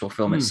terms of the actual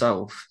film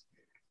itself,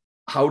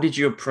 how did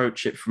you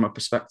approach it from a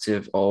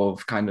perspective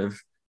of kind of,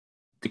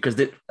 because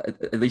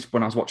at least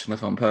when I was watching the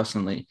film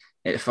personally,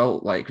 it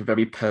felt like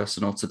very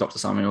personal to Dr.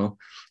 Samuel.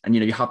 And, you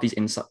know, you have these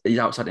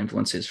outside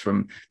influences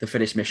from the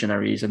Finnish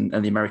missionaries and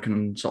the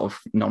American sort of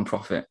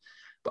nonprofit.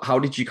 But how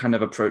did you kind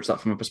of approach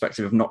that from a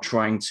perspective of not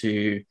trying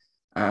to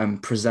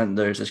present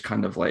those as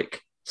kind of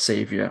like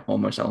savior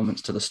almost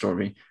elements to the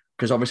story?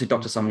 Because obviously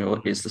Dr.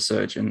 Samuel is the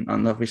surgeon,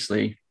 and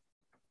obviously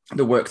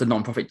the work the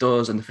nonprofit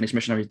does and the Finnish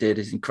missionaries did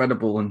is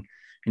incredible and,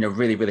 you know,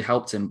 really, really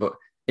helped him. But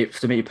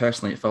to me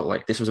personally, it felt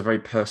like this was a very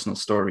personal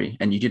story,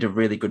 and you did a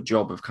really good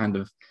job of kind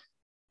of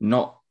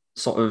not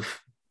sort of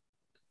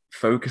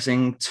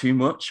focusing too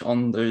much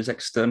on those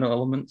external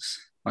elements.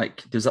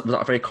 Like, was that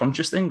a very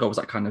conscious thing, or was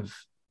that kind of?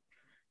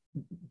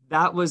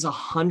 That was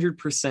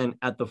 100%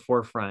 at the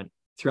forefront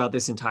throughout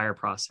this entire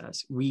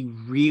process. We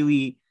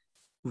really,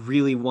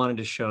 really wanted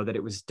to show that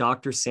it was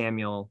Dr.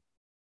 Samuel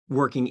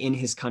working in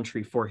his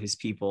country for his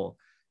people,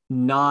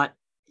 not,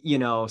 you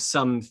know,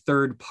 some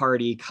third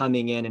party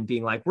coming in and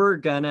being like, we're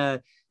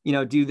gonna, you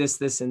know, do this,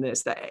 this, and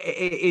this.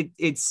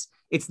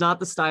 It's not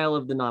the style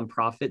of the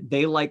nonprofit.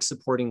 They like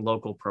supporting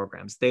local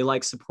programs. They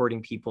like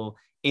supporting people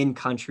in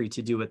country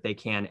to do what they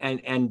can.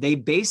 And they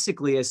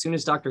basically, as soon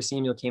as Dr.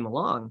 Samuel came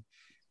along,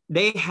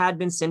 they had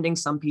been sending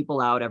some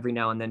people out every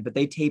now and then, but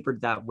they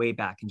tapered that way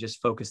back and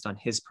just focused on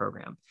his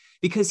program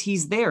because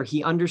he's there.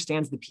 He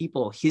understands the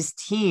people. His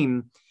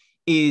team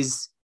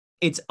is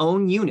its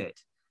own unit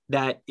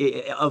that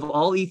of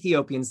all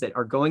Ethiopians that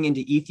are going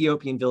into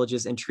Ethiopian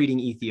villages and treating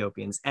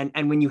Ethiopians.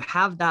 And when you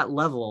have that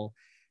level,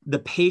 the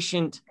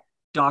patient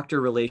doctor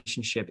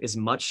relationship is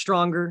much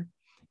stronger,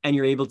 and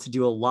you're able to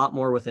do a lot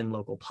more within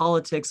local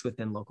politics,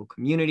 within local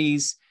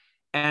communities.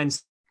 And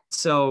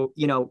so,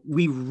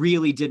 we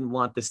really didn't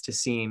want this to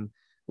seem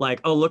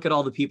like, oh, look at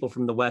all the people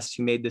from the West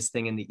who made this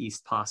thing in the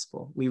East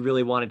possible. We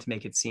really wanted to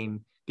make it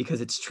seem,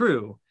 because it's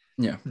true,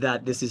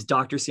 that this is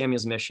Dr.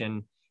 Samuel's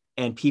mission,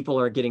 and people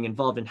are getting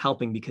involved in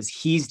helping because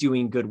he's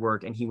doing good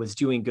work, and he was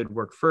doing good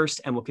work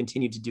first and will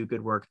continue to do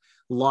good work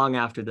long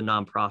after the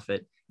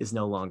nonprofit is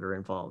no longer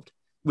involved,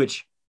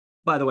 which,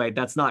 by the way,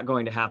 that's not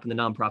going to happen. The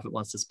nonprofit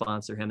wants to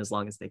sponsor him as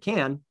long as they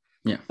can.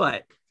 Yeah.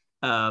 But,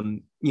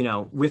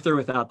 with or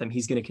without them,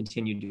 he's going to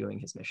continue doing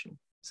his mission.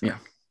 So. Yeah.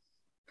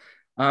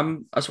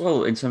 As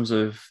well, in terms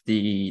of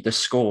the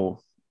score,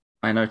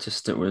 I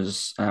noticed it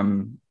was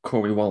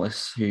Corey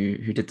Wallace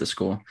who did the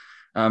score.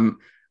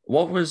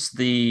 What was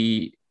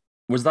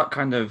that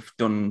kind of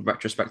done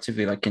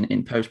retrospectively, like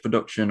in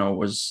post-production, or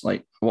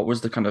what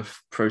was the kind of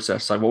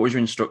process? Like, what was your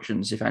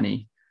instructions, if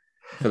any,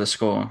 for the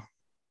score?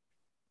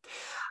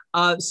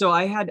 So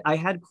I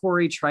had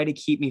Corey try to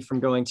keep me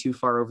from going too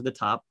far over the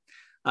top.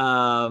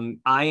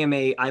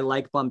 I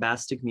like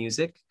bombastic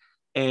music,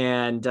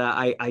 and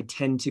I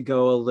tend to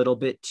go a little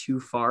bit too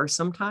far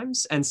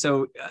sometimes. And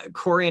so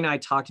Corey and I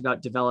talked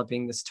about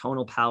developing this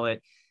tonal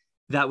palette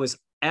that was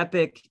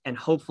epic and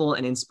hopeful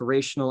and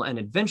inspirational and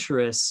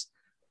adventurous,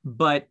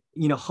 but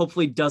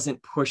hopefully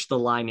doesn't push the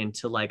line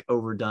into like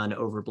overdone,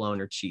 overblown,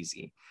 or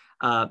cheesy.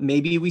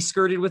 Maybe we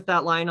skirted with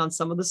that line on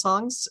some of the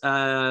songs,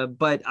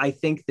 but I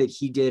think that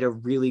he did a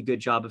really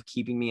good job of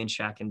keeping me in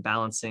check and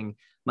balancing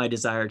my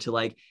desire to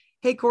like,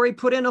 hey, Corey,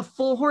 put in a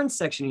full horn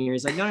section here.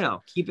 He's like, no,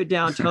 keep it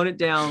down, tone it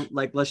down.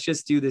 Like, let's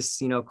just do this,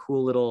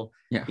 cool little,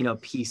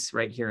 piece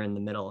right here in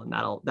the middle. And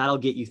that'll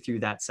get you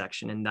through that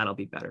section, and that'll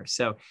be better.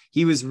 So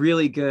he was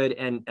really good.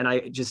 And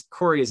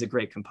Corey is a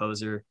great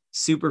composer,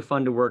 super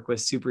fun to work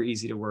with, super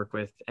easy to work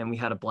with. And we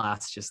had a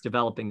blast just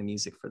developing the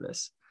music for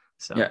this.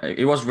 So yeah,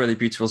 it was really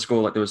beautiful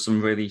score. Like, there was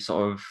some really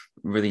sort of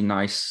really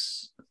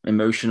nice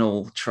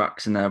emotional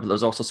tracks in there, but there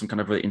was also some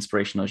kind of really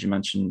inspirational, as you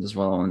mentioned as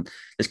well. And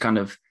this kind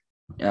of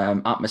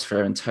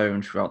atmosphere and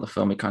tone throughout the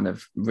film, it kind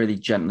of really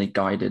gently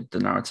guided the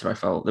narrative. I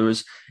felt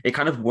it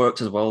kind of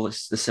worked as well.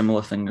 It's the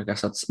similar thing, I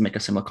guess I'd make a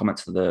similar comment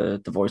to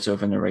the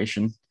voiceover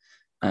narration.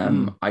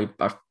 I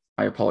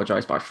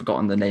apologize, but I've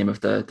forgotten the name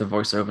of the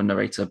voiceover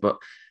narrator, but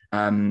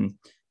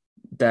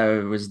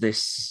there was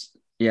this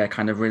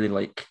kind of really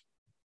like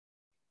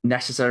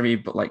necessary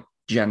but like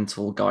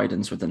gentle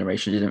guidance with the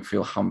narration. You didn't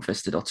feel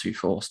ham-fisted or too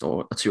forced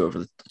or too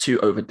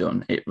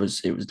overdone. It was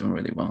done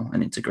really well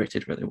and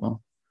integrated really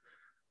well.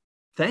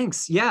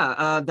 Thanks.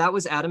 Yeah, that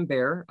was Adam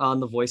Bear on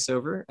the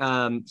voiceover.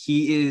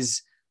 He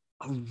is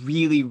a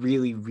really,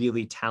 really,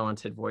 really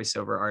talented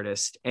voiceover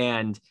artist.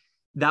 And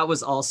that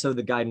was also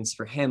the guidance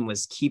for him,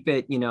 was keep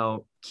it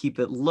low,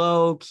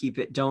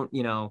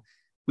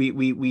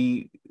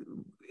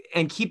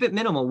 and keep it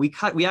minimal.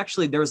 We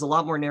actually, there was a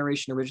lot more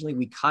narration originally.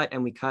 We cut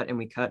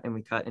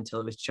until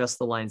it was just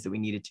the lines that we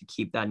needed to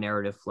keep that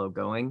narrative flow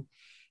going.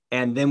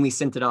 And then we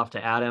sent it off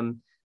to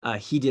Adam.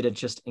 He did a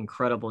just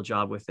incredible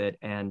job with it.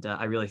 And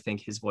I really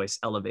think his voice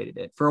elevated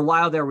it. For a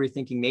while there, we were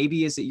thinking,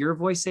 maybe is it your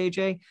voice,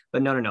 AJ?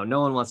 But no. No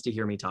one wants to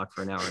hear me talk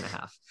for an hour and a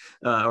half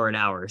or an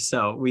hour.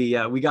 So we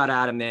got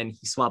Adam in,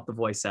 he swapped the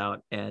voice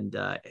out, and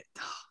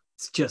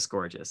it's just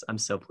gorgeous. I'm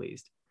so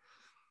pleased.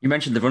 You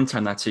mentioned the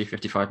runtime there too,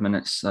 55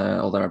 minutes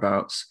or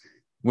thereabouts.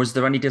 Was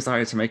there any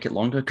desire to make it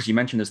longer? Because you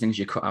mentioned there's things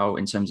you cut out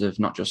in terms of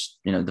not just,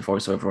 the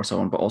voiceover or so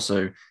on, but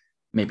also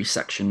maybe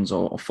sections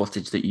or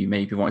footage that you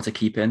maybe wanted to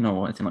keep in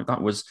or anything like that.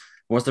 Was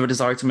there a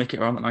desire to make it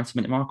around that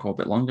 90-minute mark or a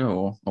bit longer,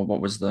 or what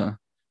was the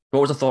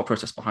thought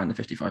process behind the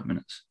 55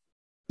 minutes?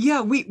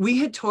 Yeah, we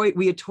had toyed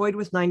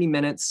with 90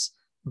 minutes,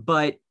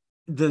 but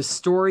the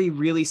story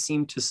really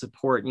seemed to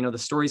support, the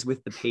stories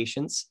with the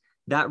patients,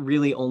 that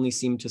really only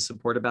seemed to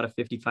support about a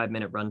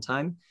 55-minute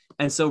runtime.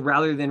 And so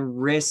rather than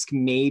risk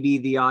maybe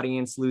the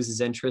audience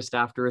loses interest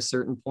after a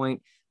certain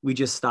point, we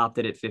just stopped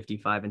it at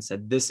 55 and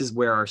said, this is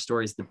where our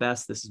story is the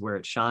best. This is where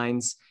it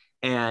shines.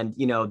 And,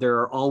 there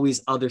are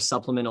always other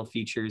supplemental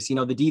features. The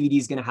DVD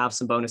is going to have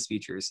some bonus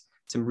features,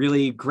 some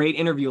really great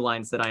interview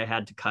lines that I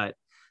had to cut,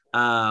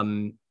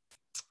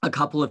 a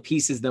couple of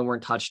pieces that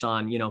weren't touched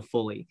on,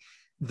 fully.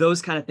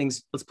 Those kind of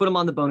things, let's put them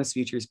on the bonus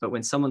features. But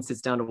when someone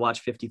sits down to watch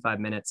 55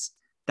 minutes,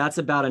 that's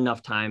about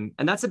enough time.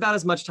 And that's about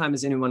as much time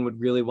as anyone would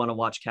really want to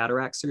watch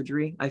cataract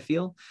surgery, I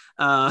feel.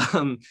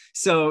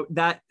 So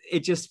that it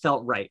just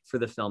felt right for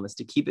the film, is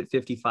to keep it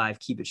 55,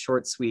 keep it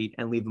short, sweet,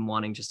 and leave them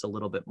wanting just a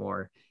little bit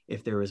more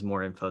if there was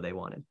more info they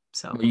wanted.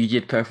 So you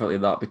did perfectly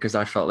that, because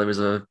I felt it was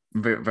a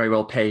very, very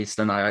well paced,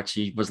 and I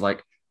actually was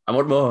like, I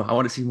want more. I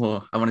want to see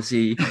more. I want to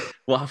see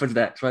what happens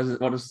next.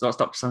 What's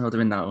Dr. Samuel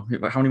doing now?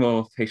 How many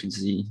more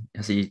patients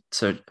has he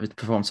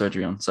performed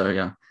surgery on? So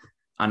yeah,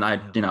 and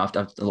I've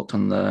looked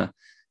on the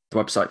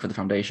website for the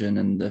foundation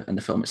and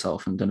the film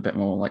itself, and done a bit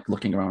more like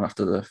looking around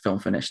after the film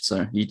finished.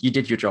 So you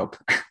did your job.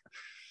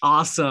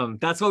 Awesome.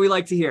 That's what we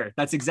like to hear.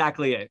 That's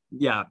exactly it.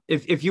 Yeah.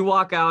 If you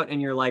walk out and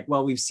you're like,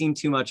 well, we've seen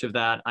too much of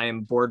that, I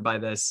am bored by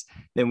this,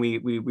 then we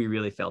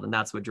really failed. And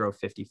that's what drove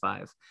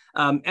 55.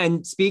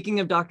 And speaking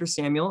of Dr.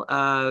 Samuel,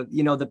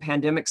 the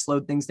pandemic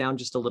slowed things down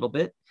just a little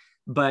bit,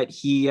 but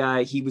he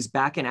was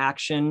back in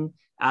action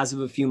as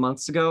of a few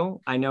months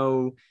ago. I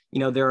know,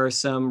 there are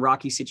some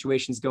rocky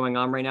situations going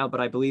on right now,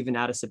 but I believe in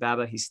Addis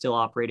Ababa, he's still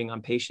operating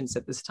on patients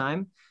at this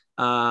time.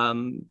 He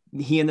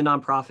and the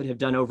nonprofit have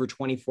done over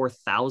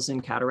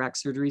 24,000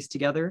 cataract surgeries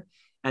together,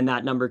 and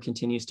that number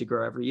continues to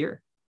grow every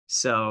year.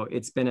 So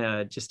it's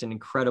been just an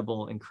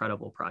incredible,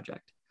 incredible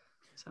project.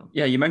 So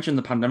yeah, you mentioned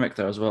the pandemic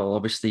there as well.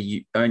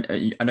 Obviously, I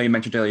know you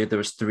mentioned earlier there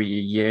was 3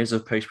 years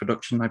of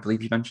post-production, I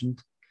believe you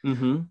mentioned.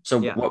 Mm-hmm. So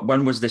yeah.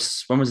 when was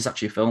this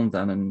actually filmed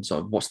then, and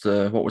sort of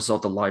what was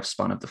sort of the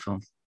lifespan of the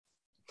film?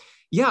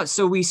 Yeah,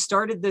 so we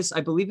started this,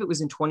 I believe it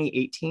was in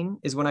 2018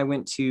 is when I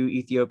went to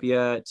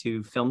Ethiopia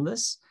to film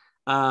this.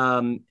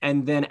 And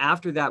then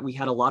after that, we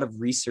had a lot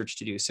of research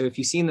to do. So if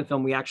you see in the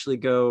film, we actually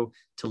go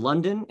to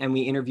London and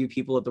we interview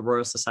people at the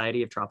Royal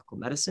Society of Tropical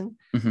Medicine,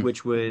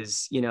 which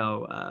was,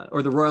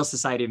 or the Royal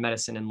Society of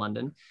Medicine in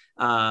London.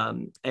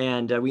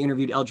 And we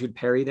interviewed Eldred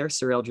Perry there,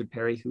 Sir Eldred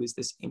Perry, who is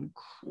this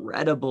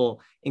incredible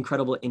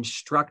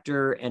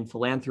instructor and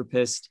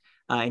philanthropist.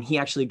 And he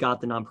actually got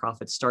the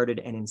nonprofit started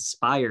and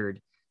inspired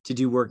to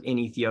do work in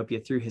Ethiopia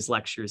through his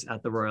lectures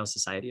at the Royal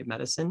Society of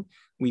Medicine.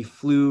 We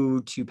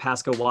flew to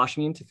Pasco,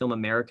 Washington to film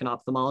American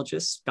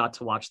ophthalmologists, got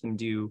to watch them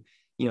do,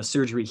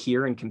 surgery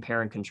here and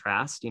compare and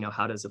contrast,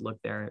 how does it look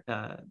there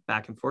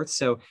back and forth.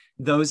 So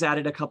those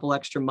added a couple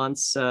extra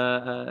months,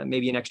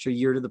 maybe an extra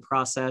year to the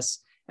process,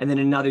 and then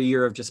another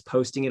year of just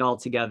posting it all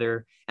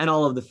together and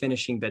all of the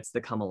finishing bits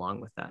that come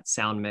along with that,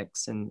 sound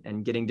mix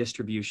and getting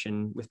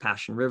distribution with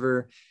Passion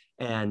River.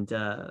 And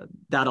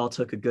that all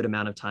took a good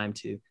amount of time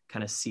to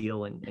kind of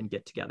seal and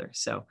get together.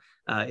 So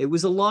it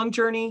was a long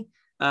journey,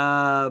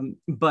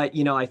 but,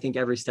 I think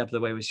every step of the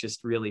way was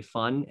just really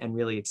fun and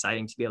really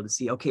exciting to be able to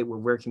see, okay, well,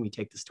 where can we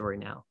take the story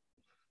now?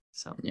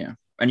 So, yeah.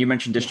 And you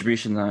mentioned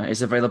distribution there.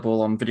 It's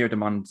available on video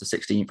demand the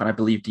 16th, and I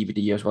believe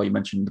DVD as well. You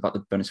mentioned about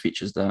the bonus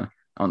features there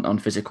on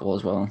physical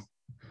as well.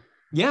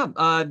 Yeah,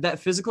 that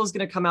physical is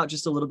going to come out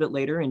just a little bit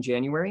later in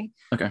January.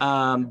 Okay.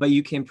 But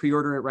you can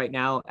pre-order it right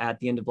now at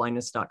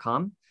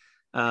theendofblindness.com.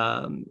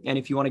 And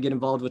if you want to get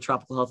involved with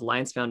Tropical Health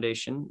Alliance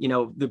Foundation,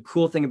 the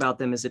cool thing about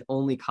them is it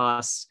only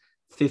costs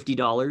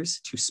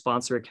 $50 to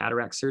sponsor a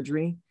cataract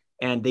surgery.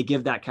 And they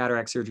give that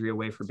cataract surgery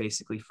away for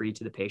basically free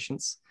to the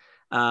patients.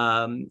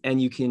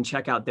 And you can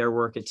check out their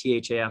work at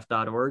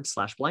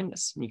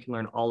thaf.org/blindness. And you can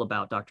learn all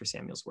about Dr.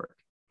 Samuel's work.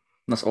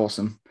 That's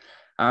awesome.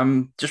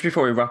 Just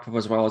before we wrap up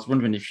as well, I was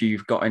wondering if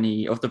you've got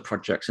any other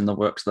projects in the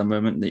works at the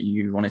moment that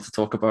you wanted to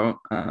talk about.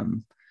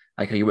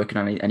 Like, are you working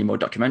on any more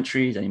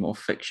documentaries, any more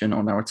fiction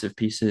or narrative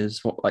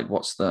pieces?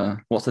 What's the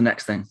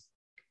next thing?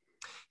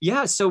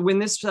 Yeah, so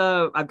when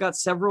I've got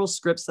several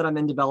scripts that I'm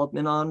in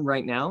development on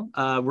right now.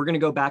 We're going to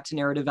go back to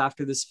narrative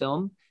after this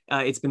film.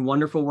 It's been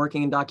wonderful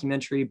working in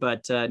documentary,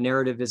 but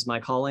narrative is my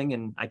calling,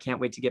 and I can't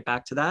wait to get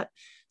back to that.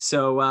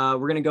 So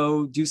we're going to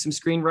go do some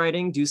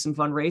screenwriting, do some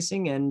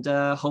fundraising, and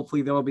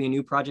hopefully there will be a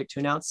new project to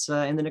announce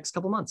in the next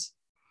couple months.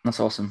 That's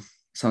awesome.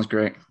 Sounds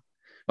great.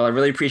 Well, I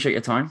really appreciate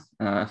your time.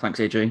 Thanks,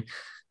 AJ.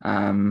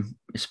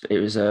 It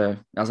was as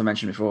I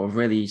mentioned before, a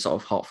really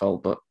sort of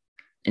heartfelt but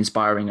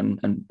inspiring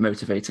and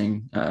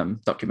motivating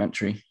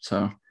documentary.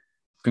 So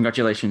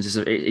congratulations.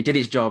 It did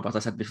its job, as I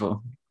said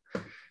before.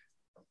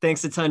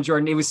 Thanks a ton,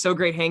 Jordan. It was so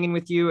great hanging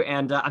with you,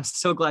 and I'm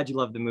so glad you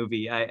loved the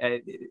movie.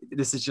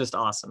 This is just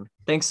awesome.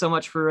 Thanks so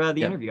much for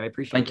the interview. I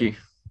appreciate it. Thank you.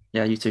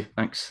 Yeah, you too.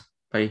 Thanks.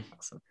 Bye.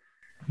 Awesome.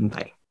 Bye.